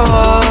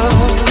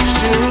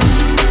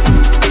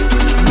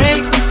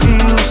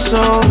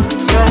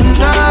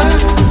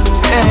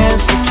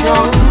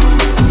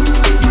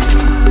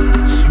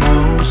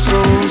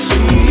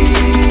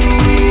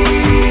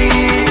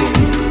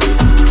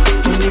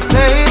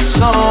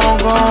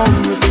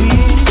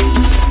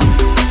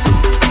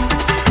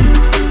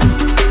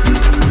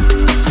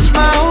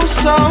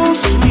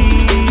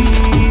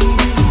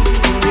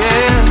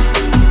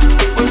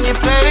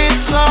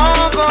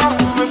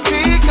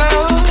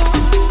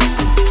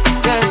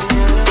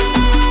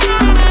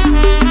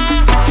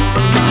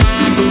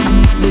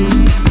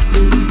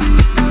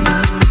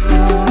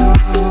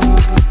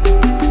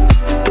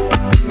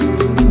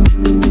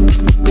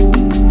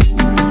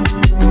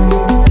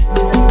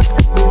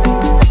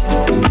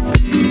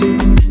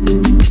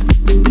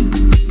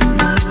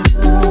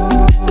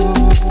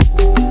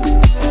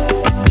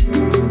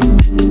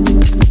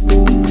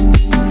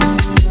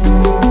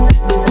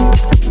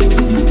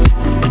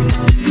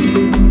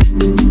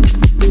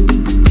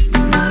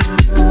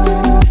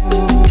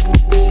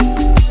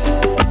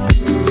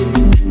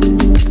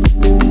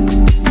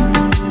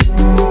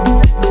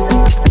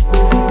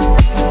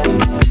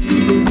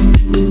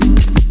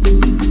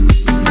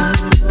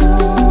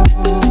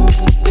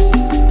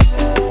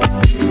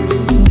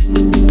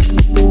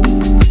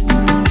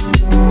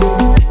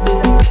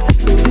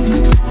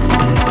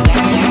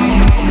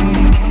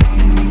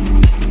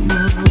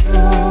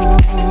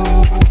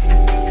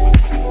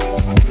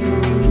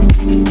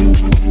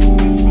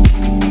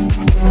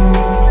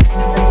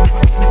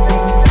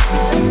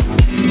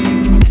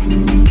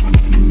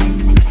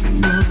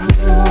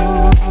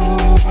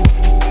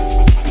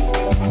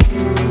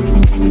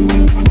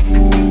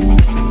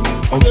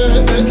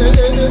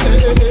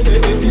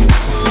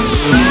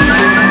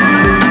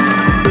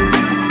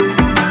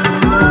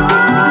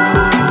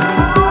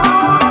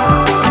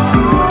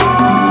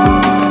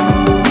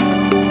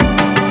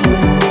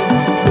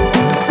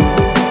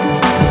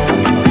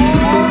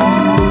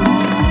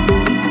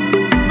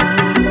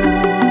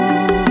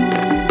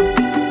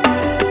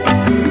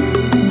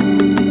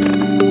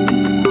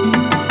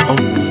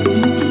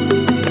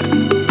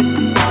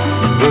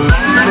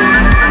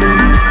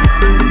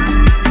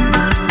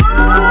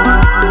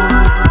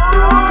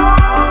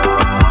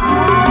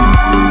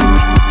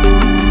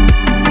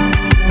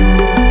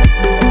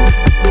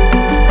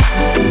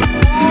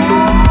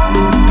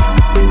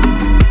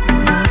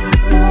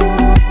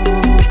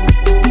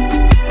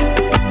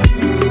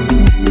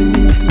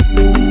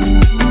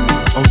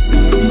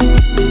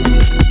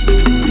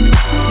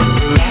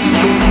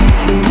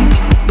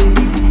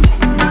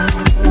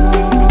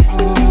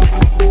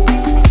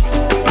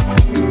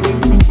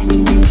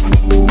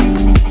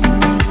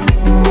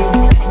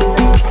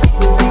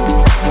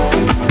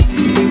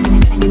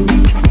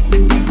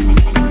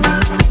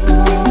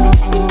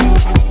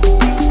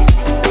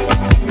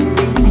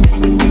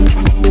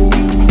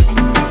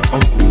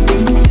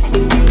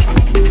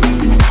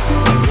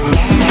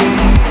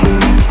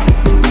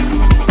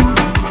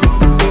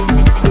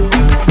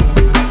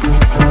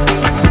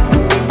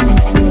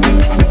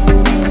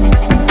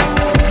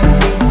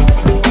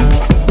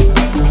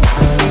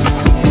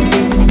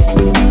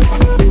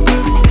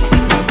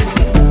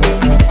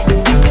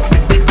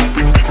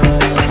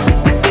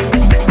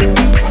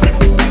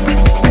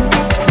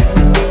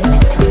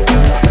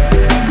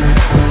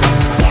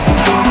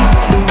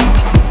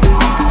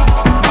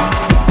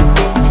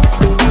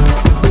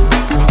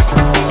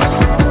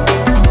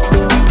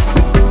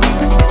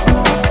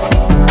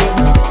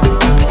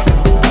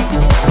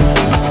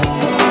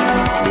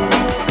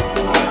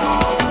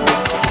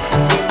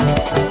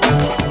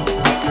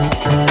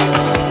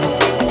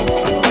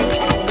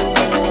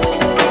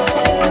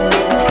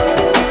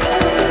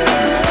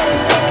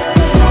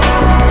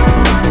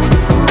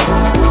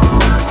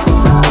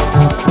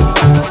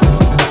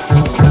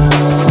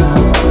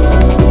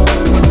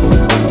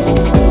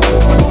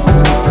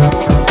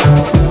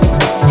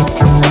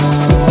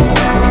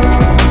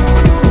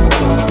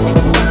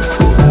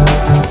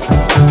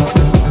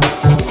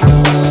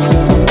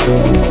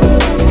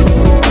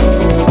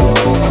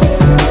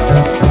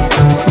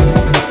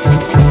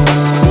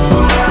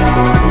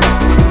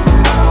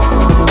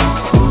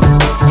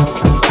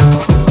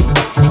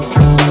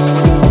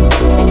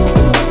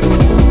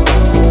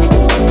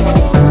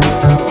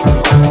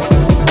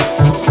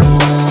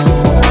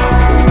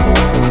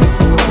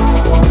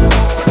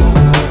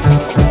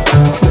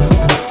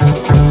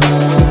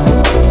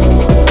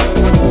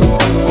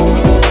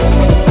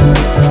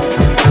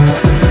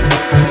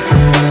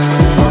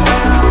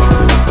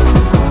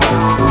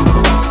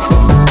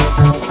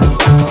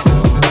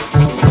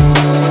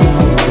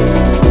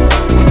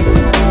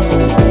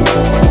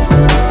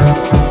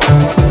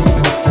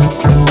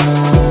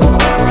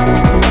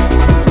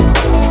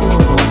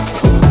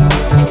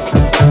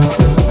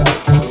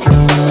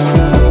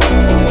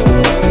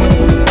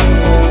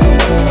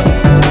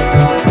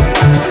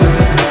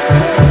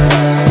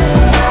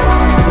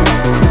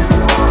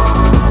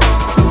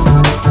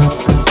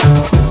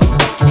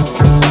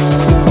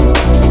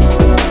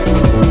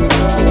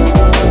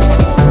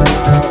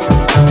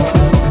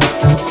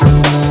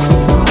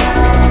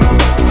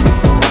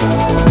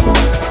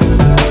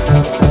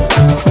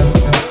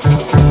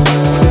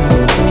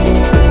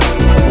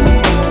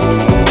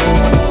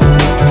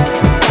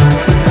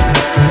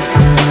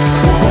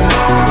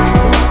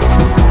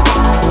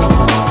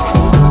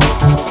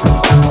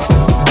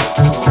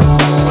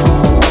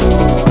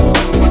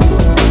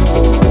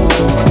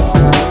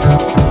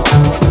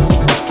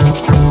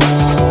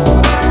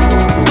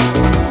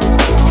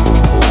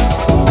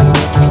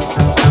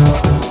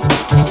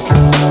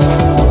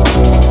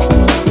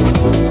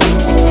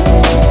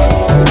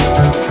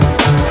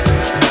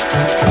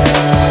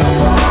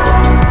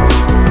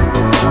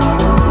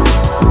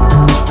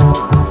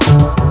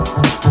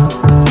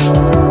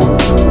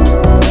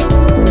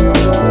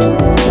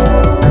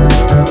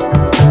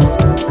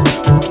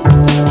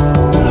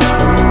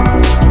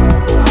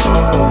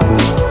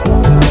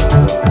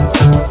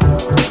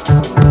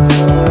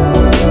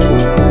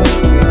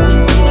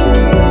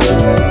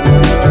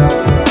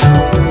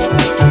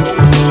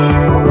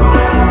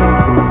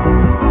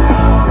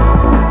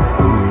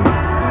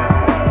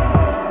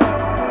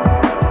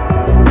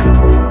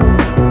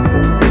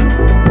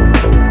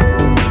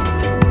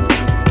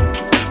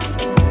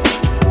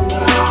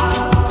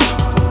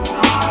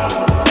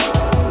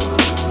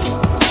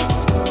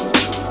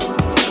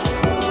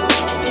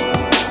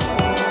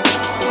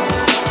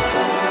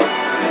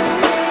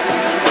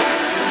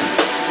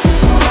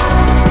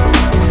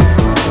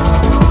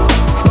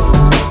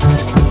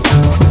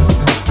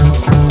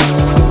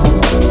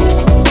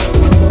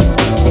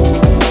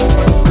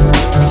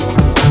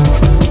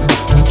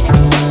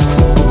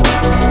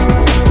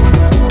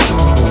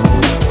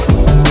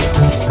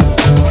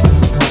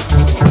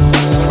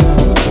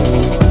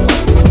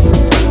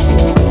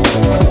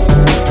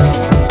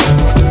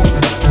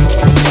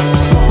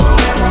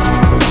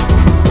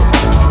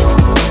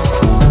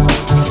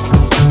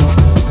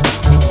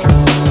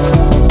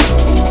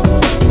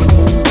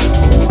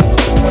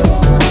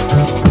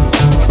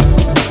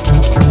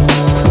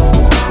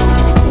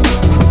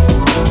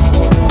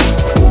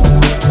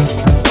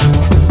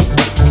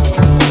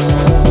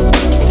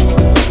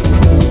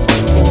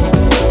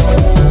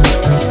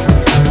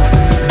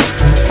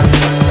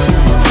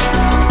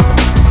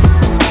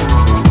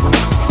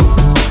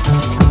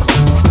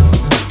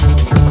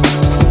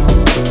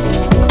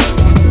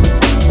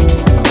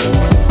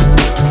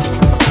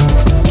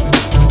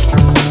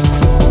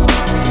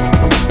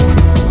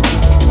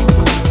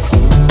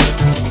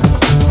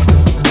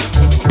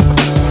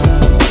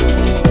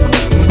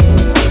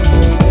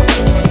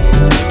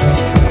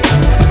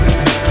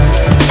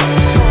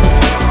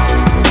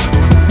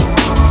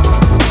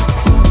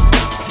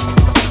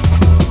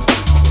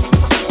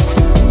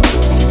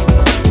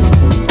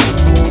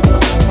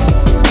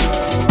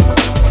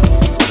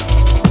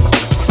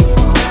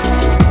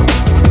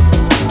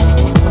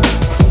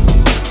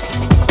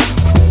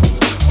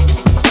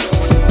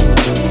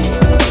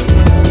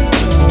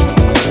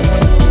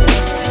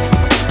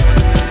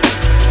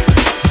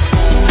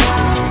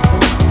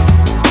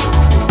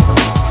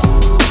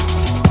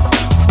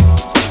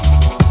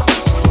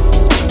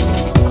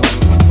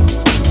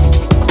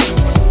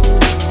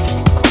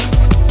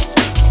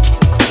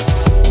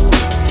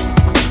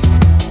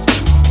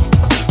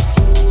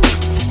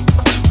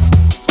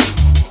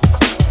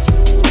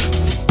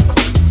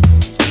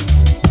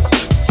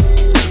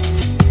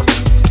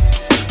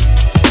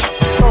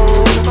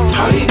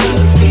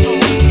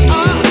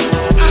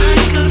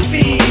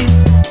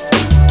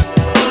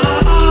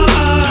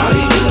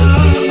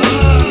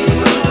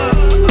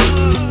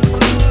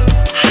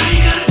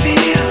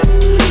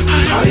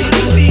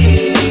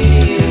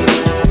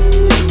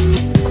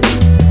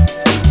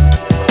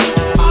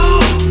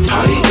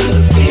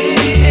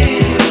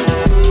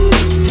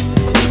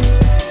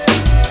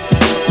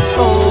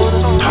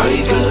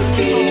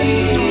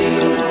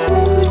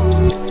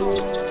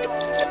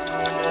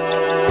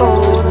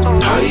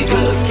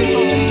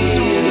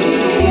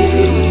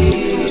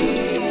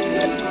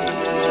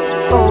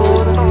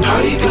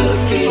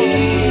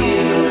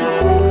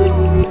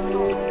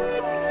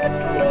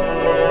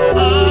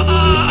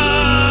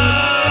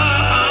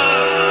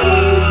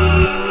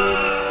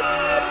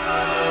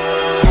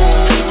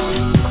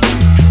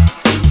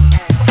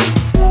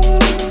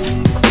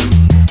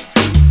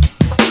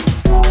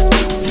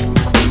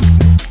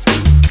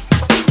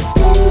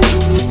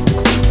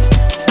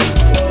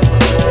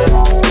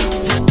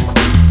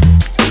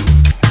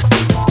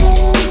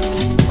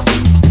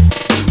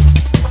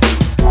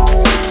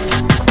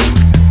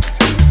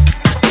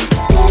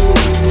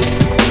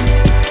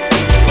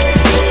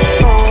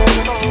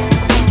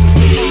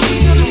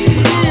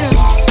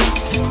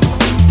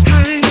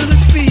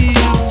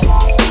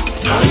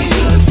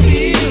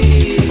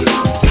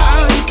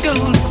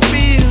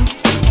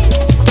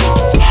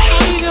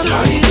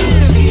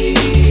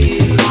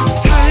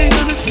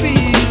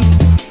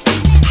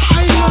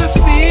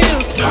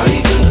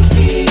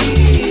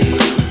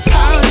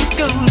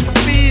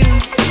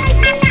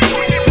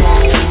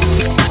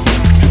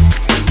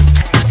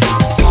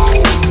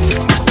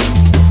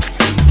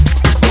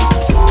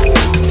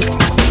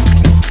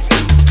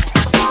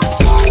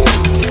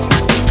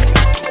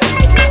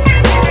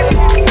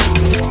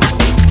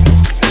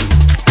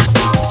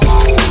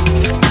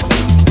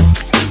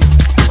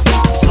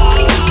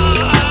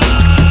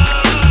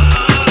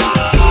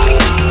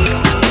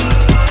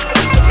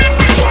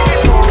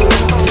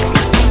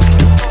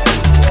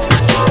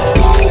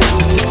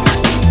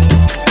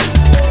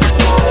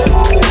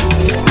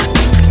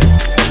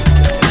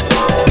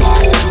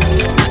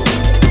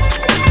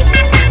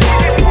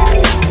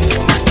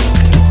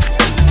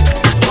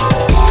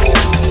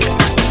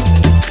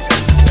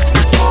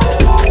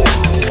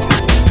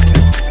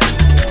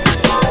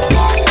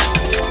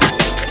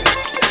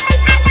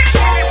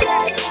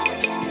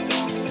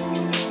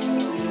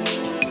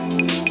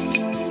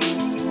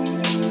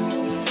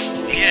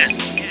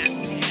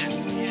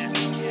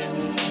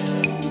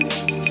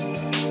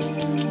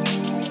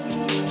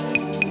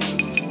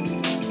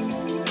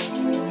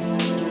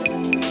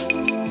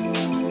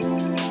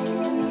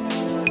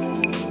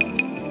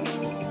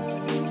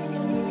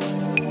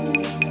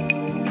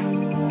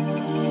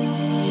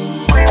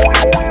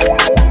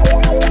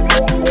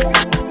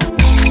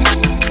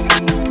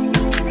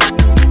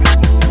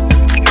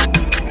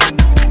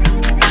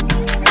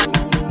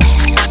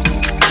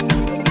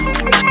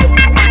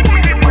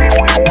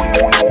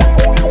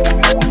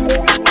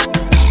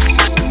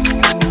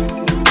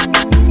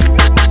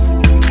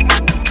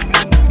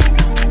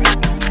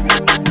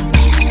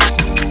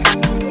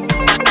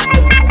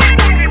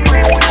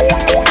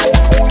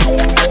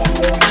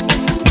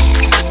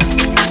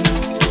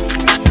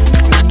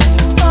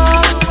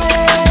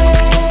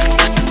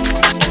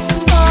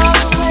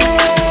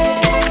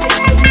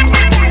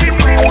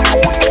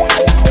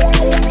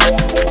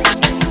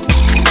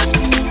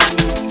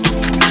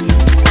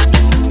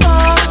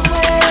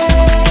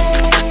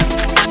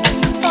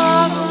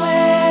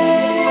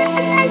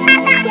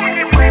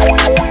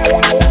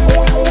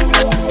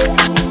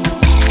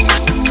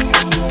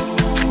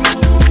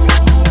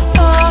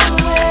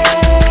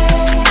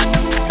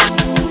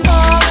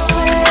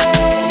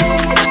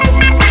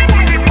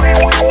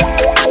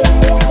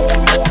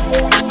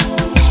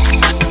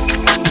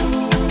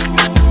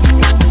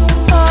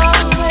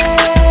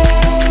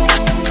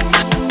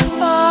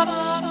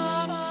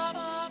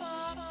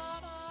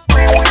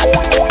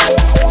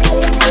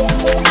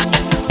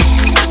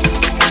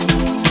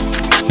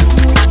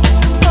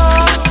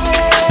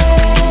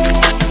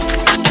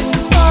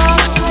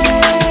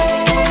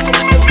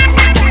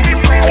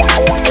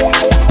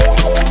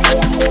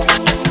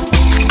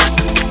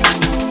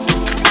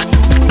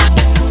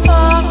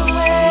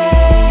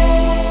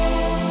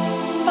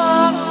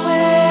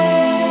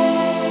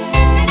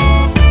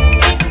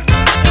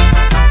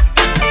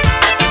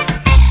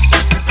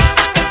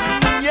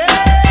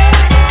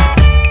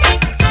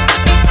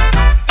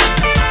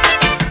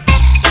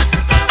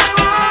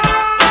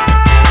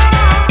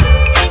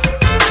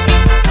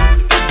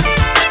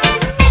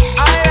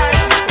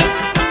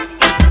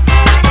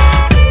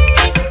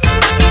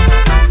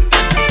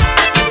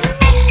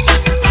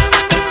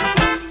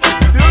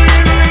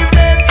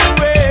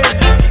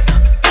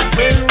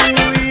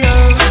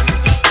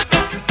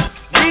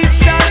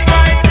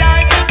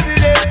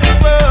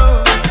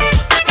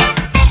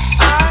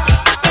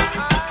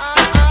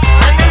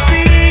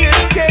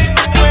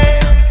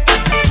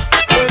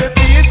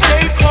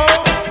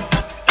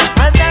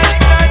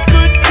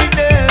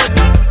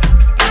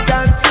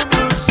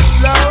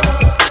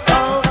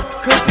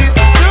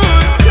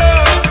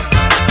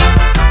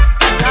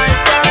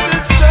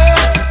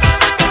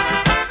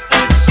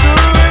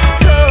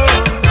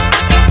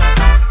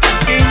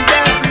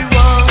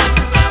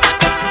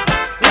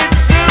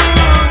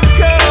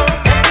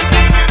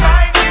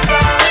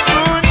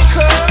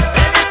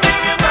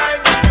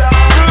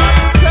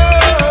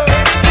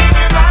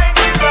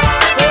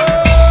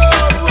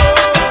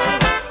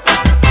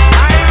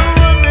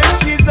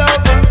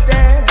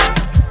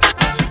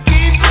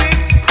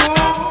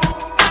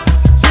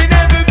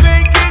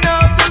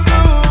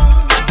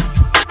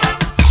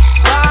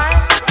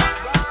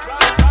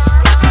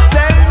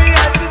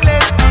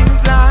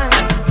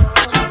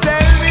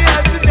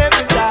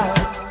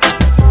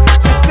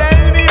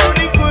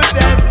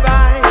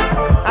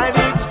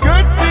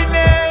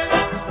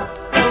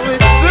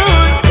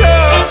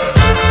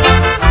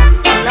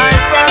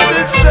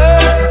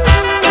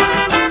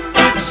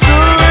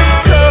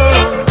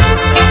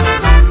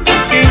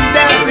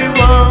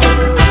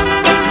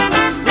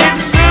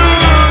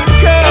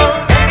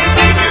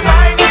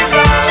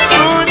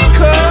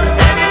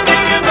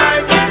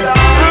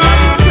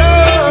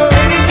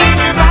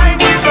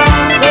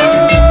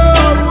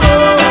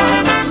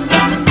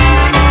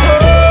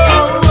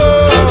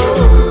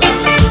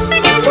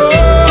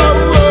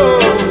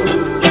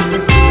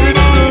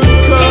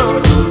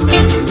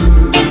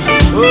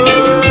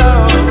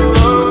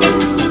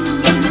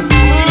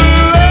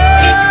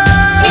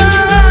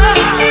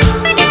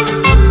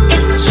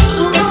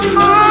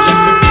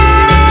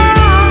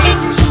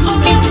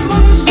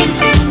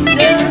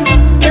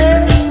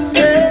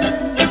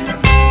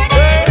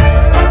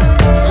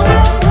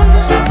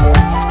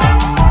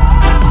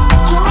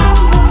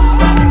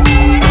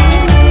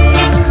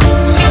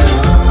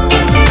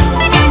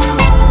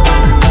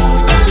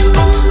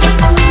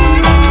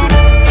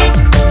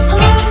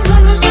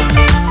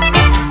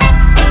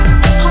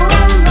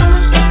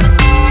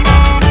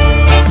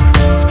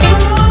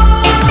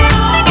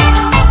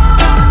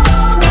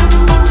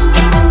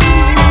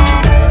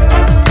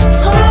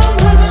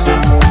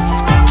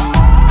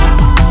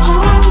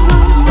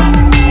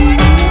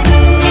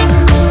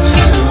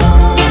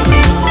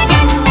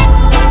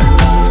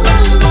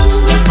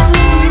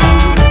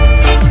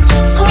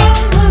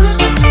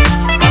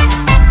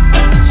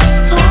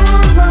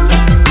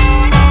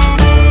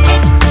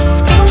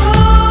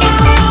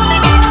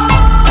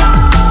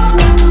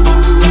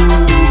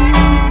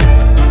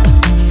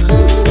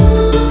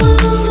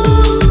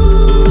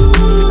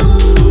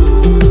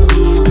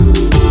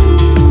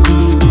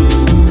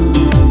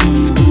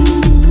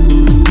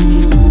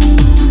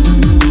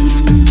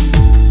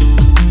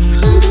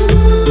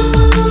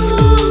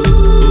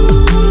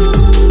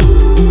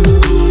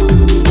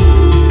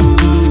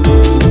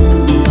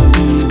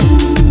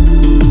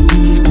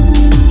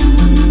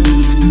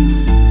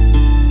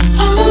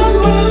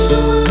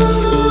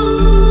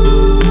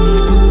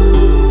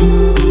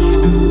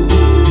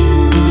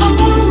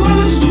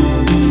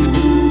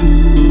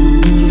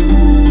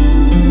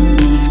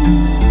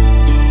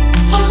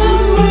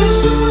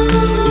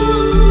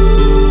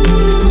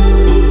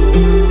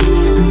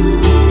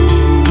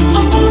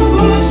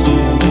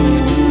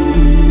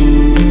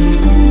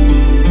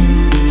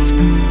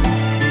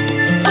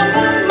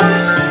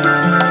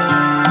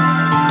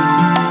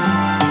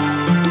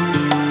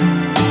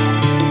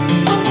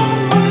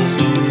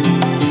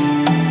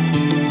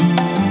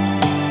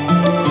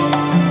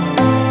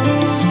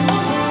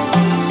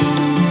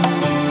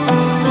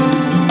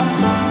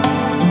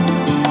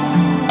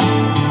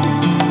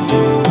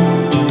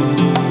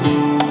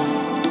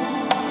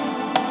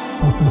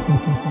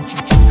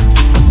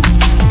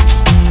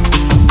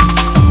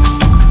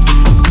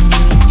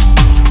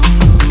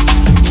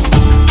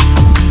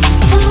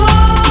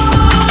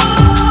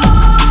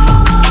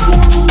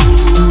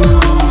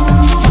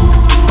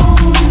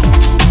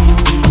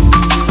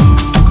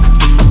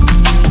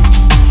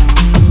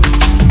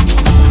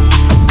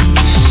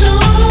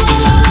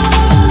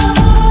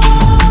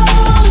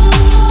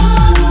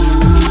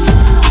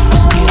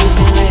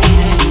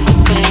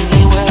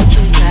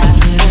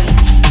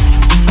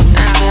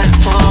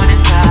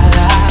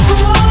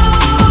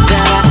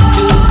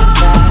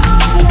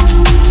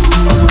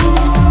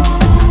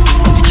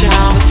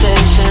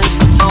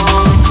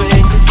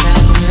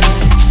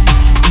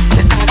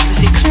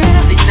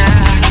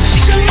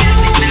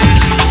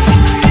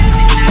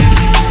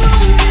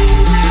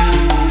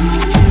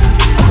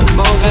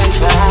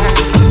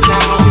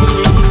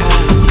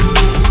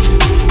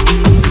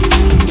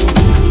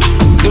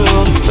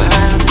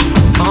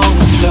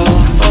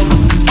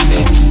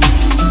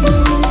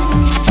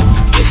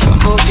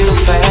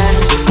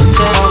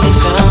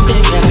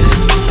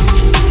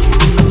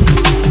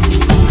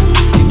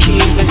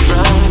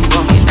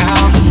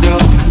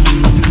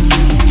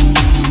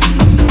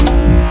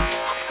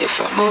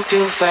move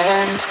too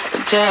fast,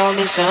 then tell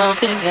me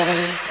something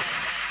else.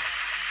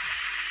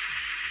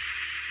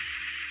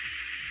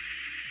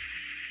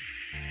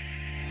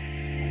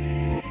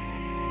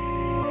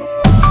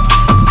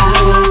 I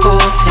will go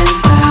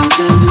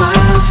 10,000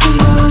 miles for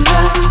your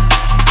love,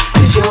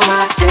 'cause you're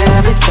my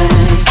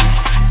everything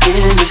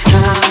in this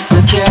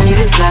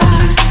complicated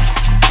life.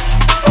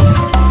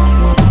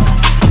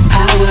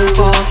 I will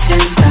go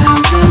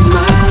 10,000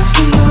 miles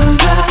for your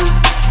love,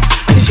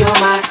 'cause you're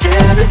my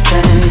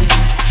everything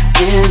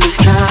in this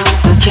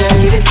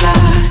complicated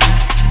life.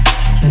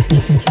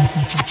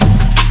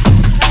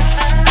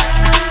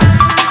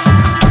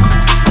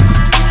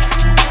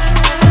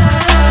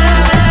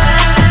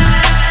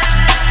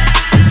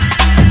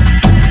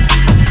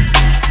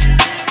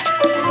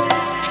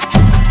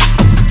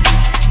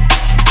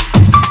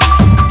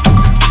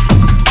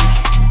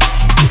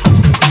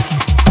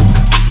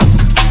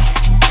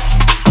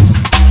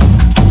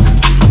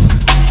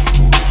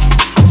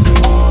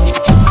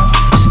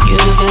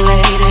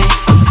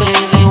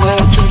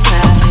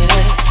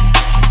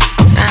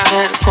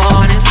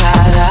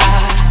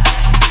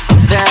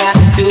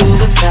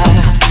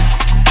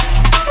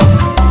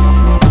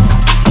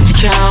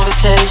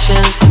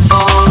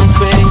 Only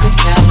bring the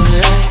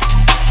camera,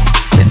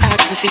 so I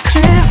can see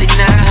clearly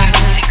now.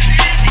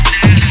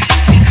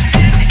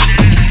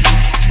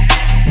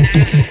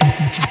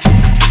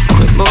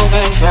 Quit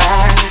moving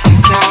fast and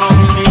count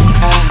me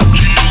out.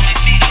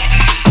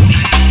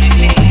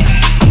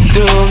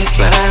 Do it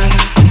back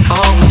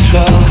on the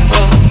floor.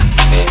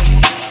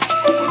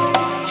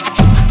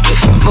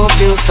 If I move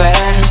too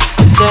fast,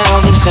 tell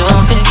me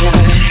something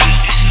else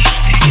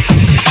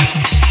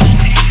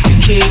to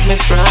keep me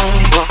from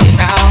walking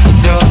out the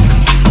door.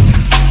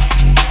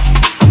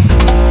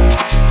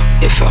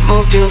 If I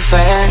move too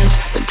fast,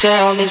 then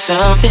tell me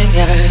something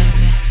else.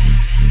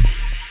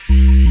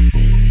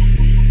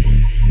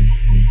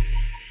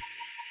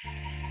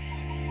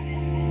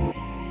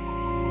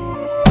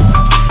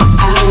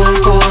 I will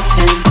go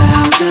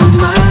 10,000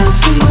 miles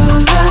for your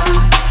love,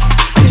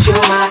 'cause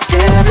you're my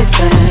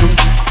everything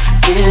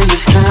in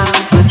this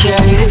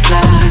complicated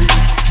life.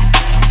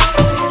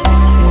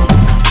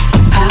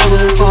 I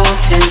will go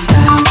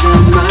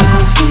 10,000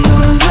 miles for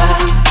your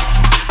love,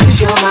 'cause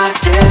you're my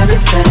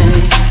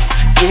everything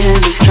in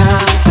this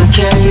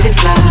complicated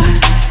life.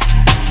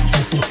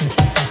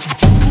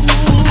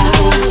 I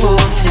will go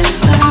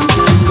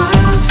 10,000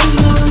 miles for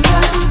your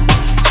love,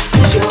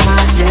 'cause you're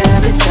my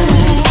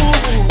everything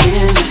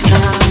in this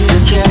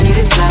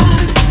complicated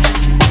life.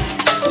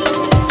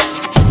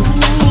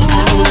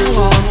 I will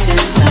go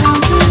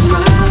 10,000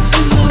 miles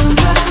for your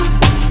love,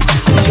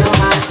 'cause you're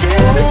my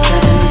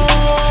everything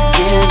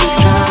in this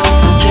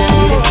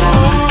complicated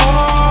life.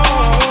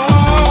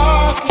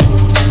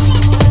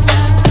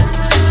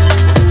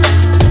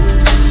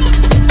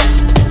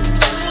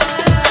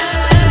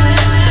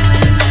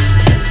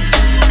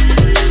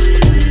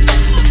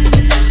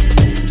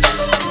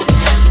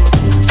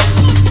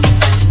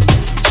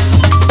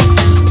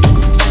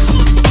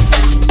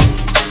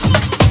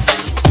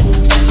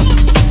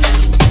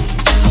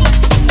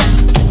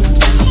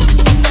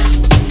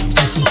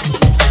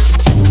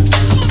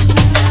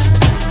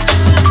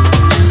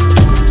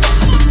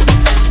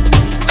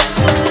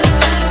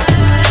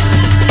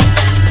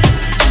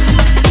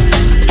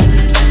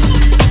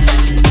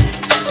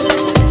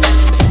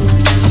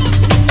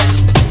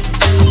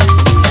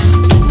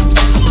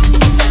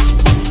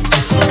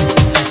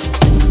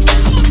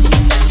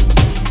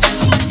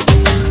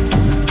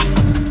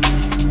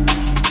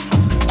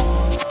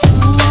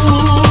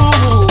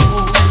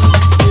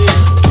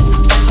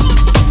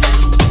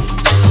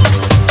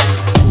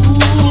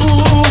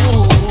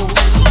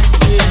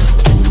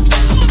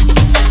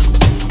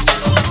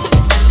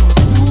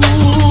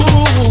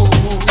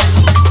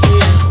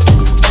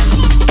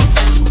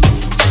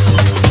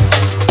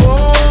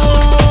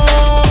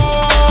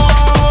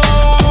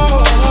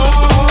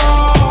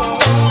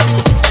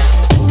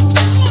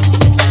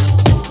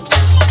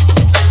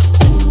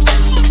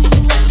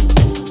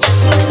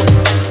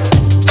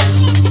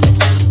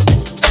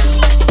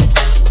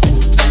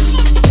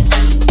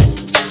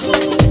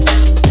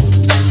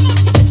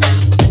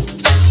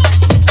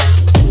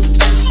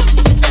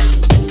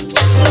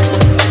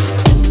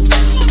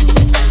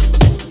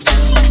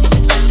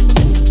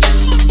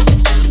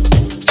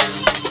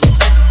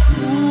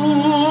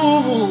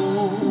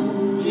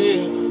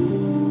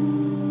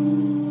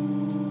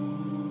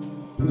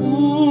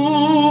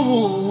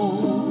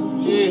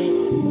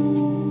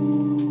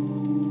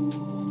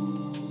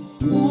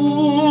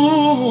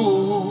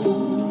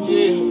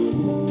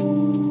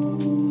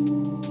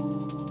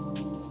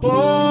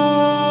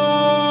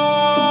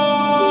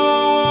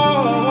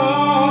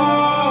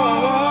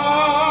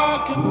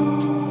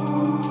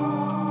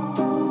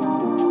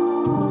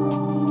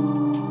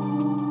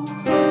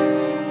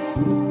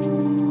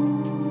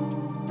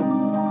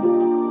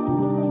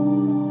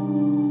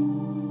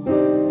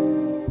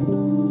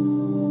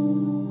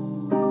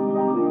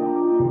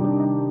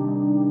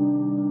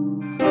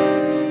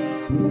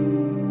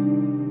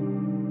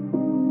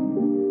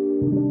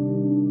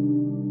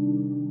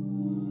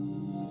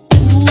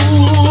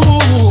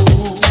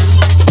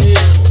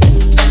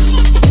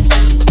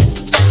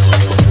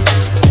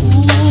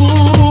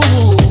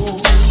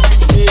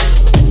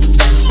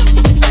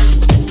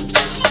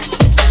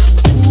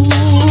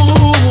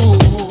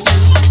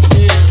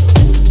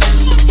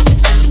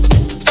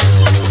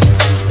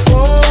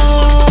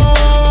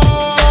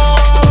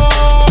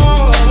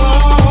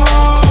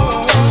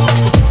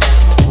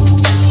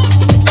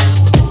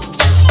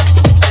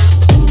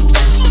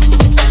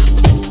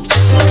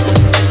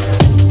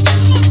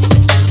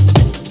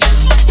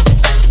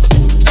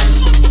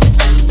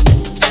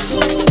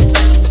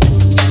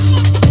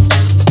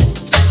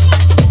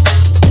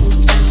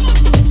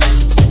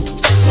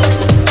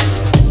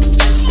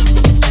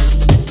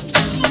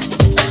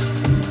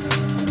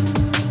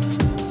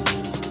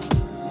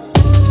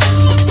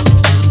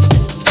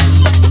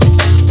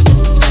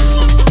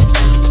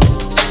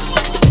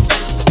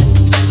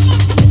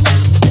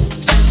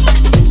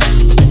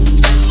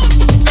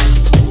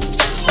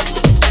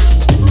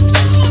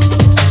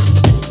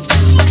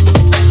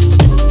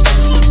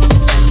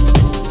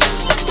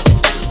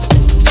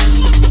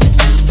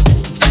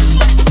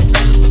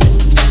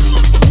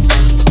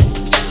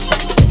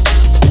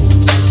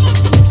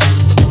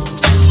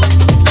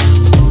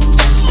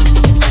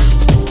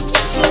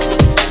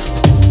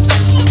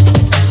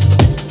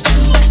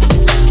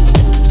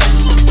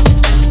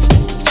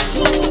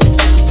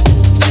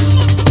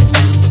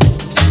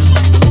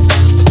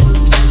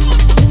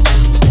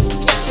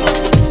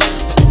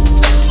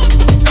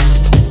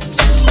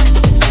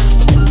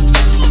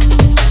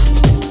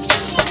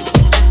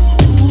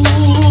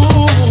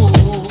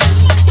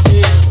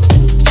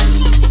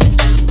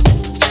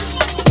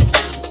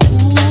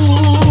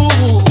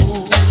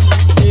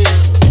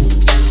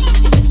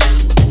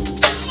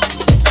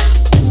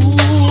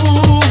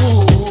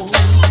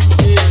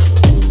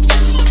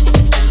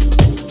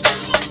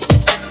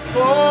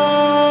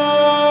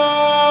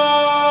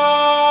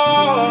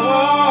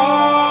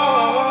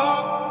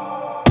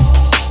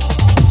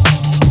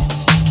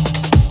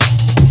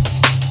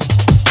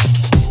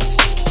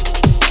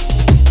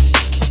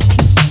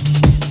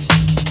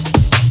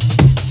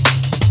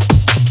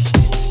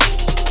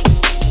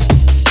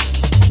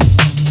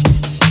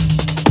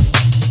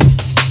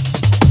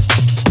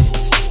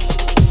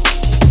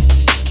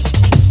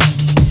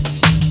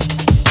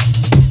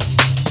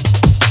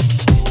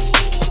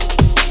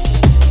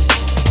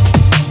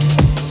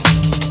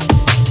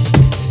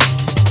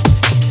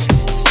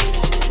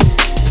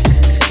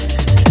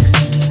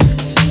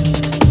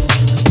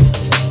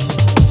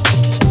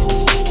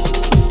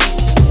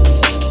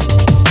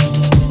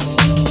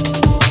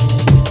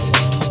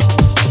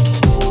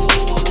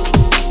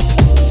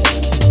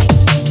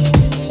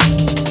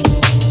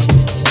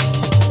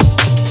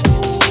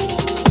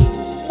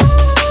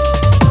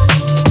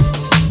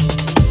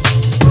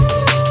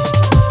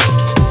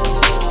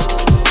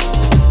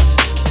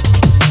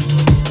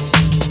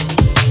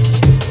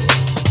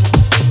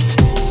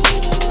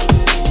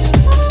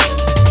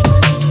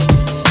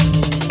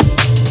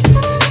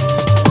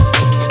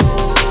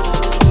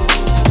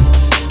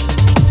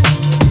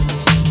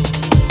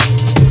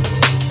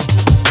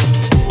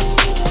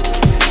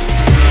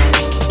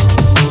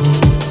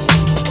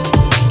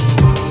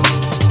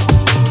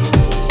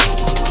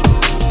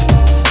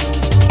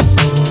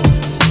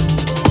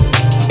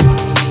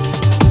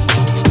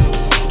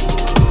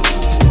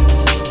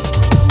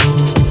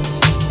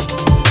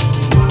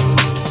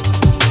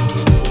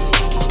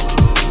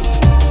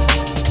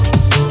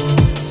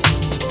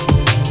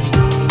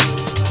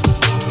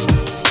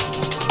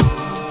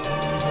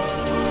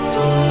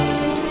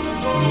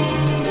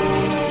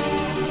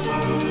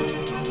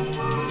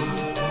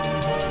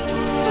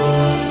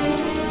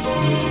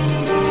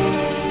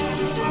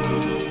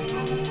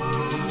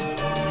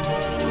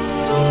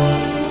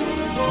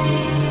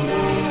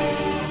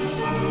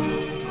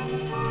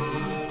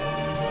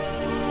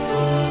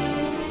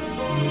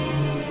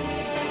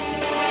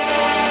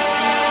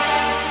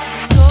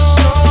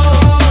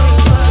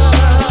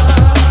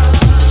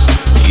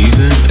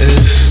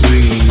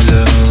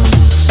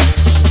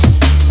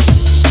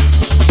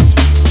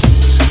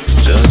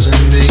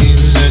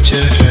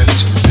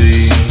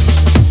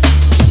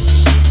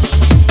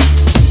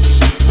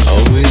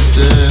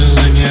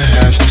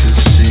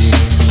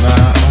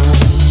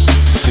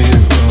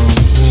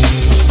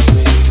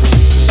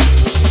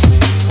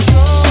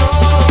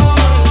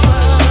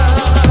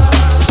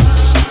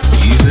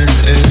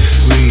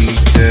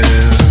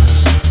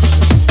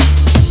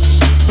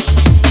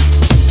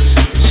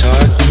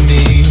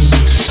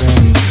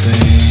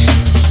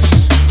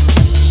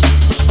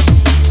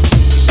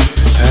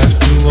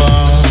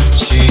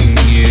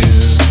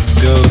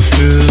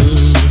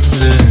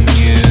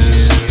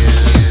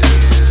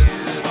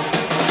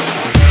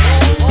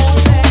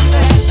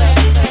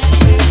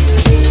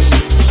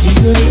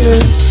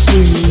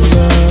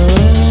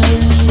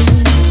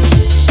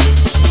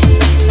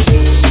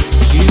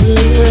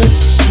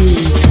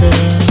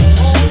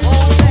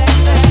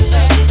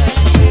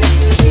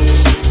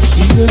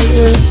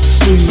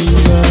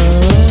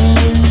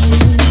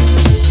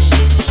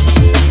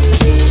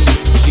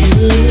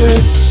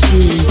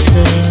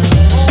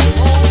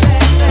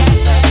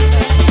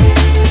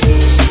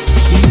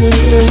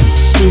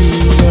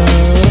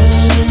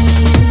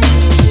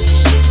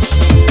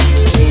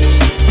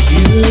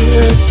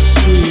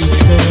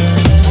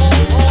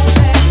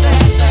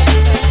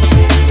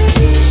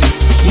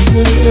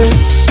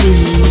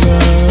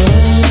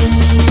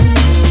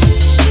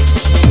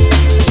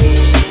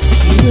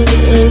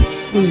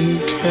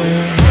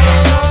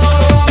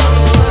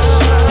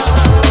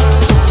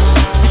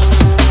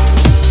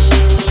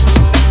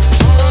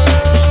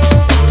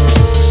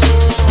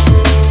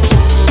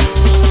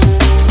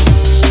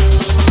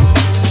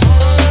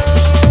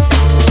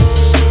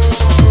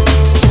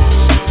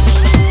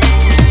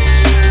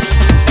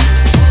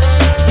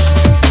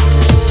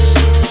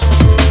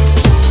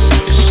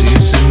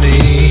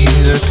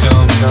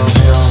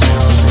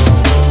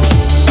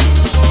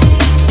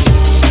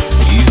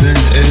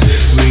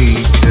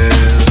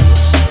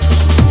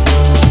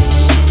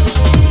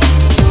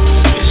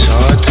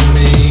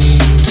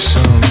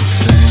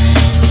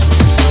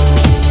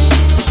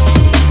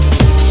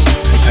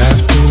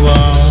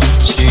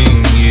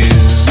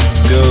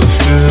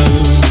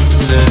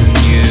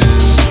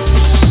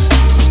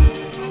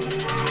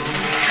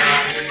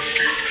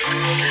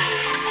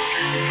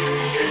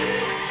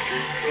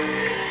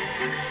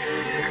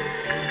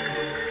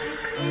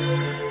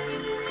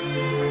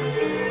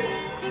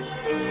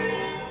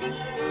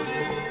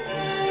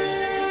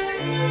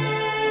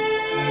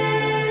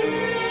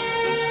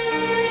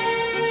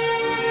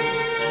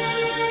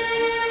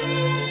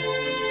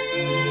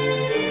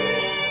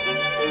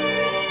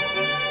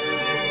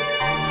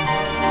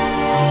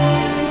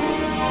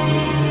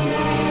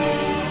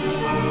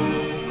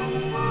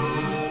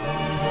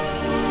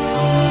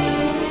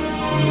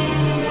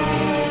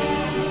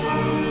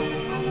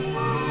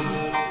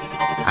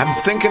 I'm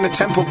thinking the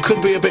tempo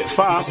could be a bit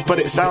fast, but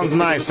it sounds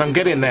nice. I'm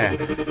getting there.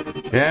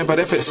 Yeah, but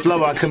if it's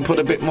slow, I can put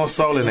a bit more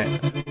soul in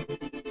it.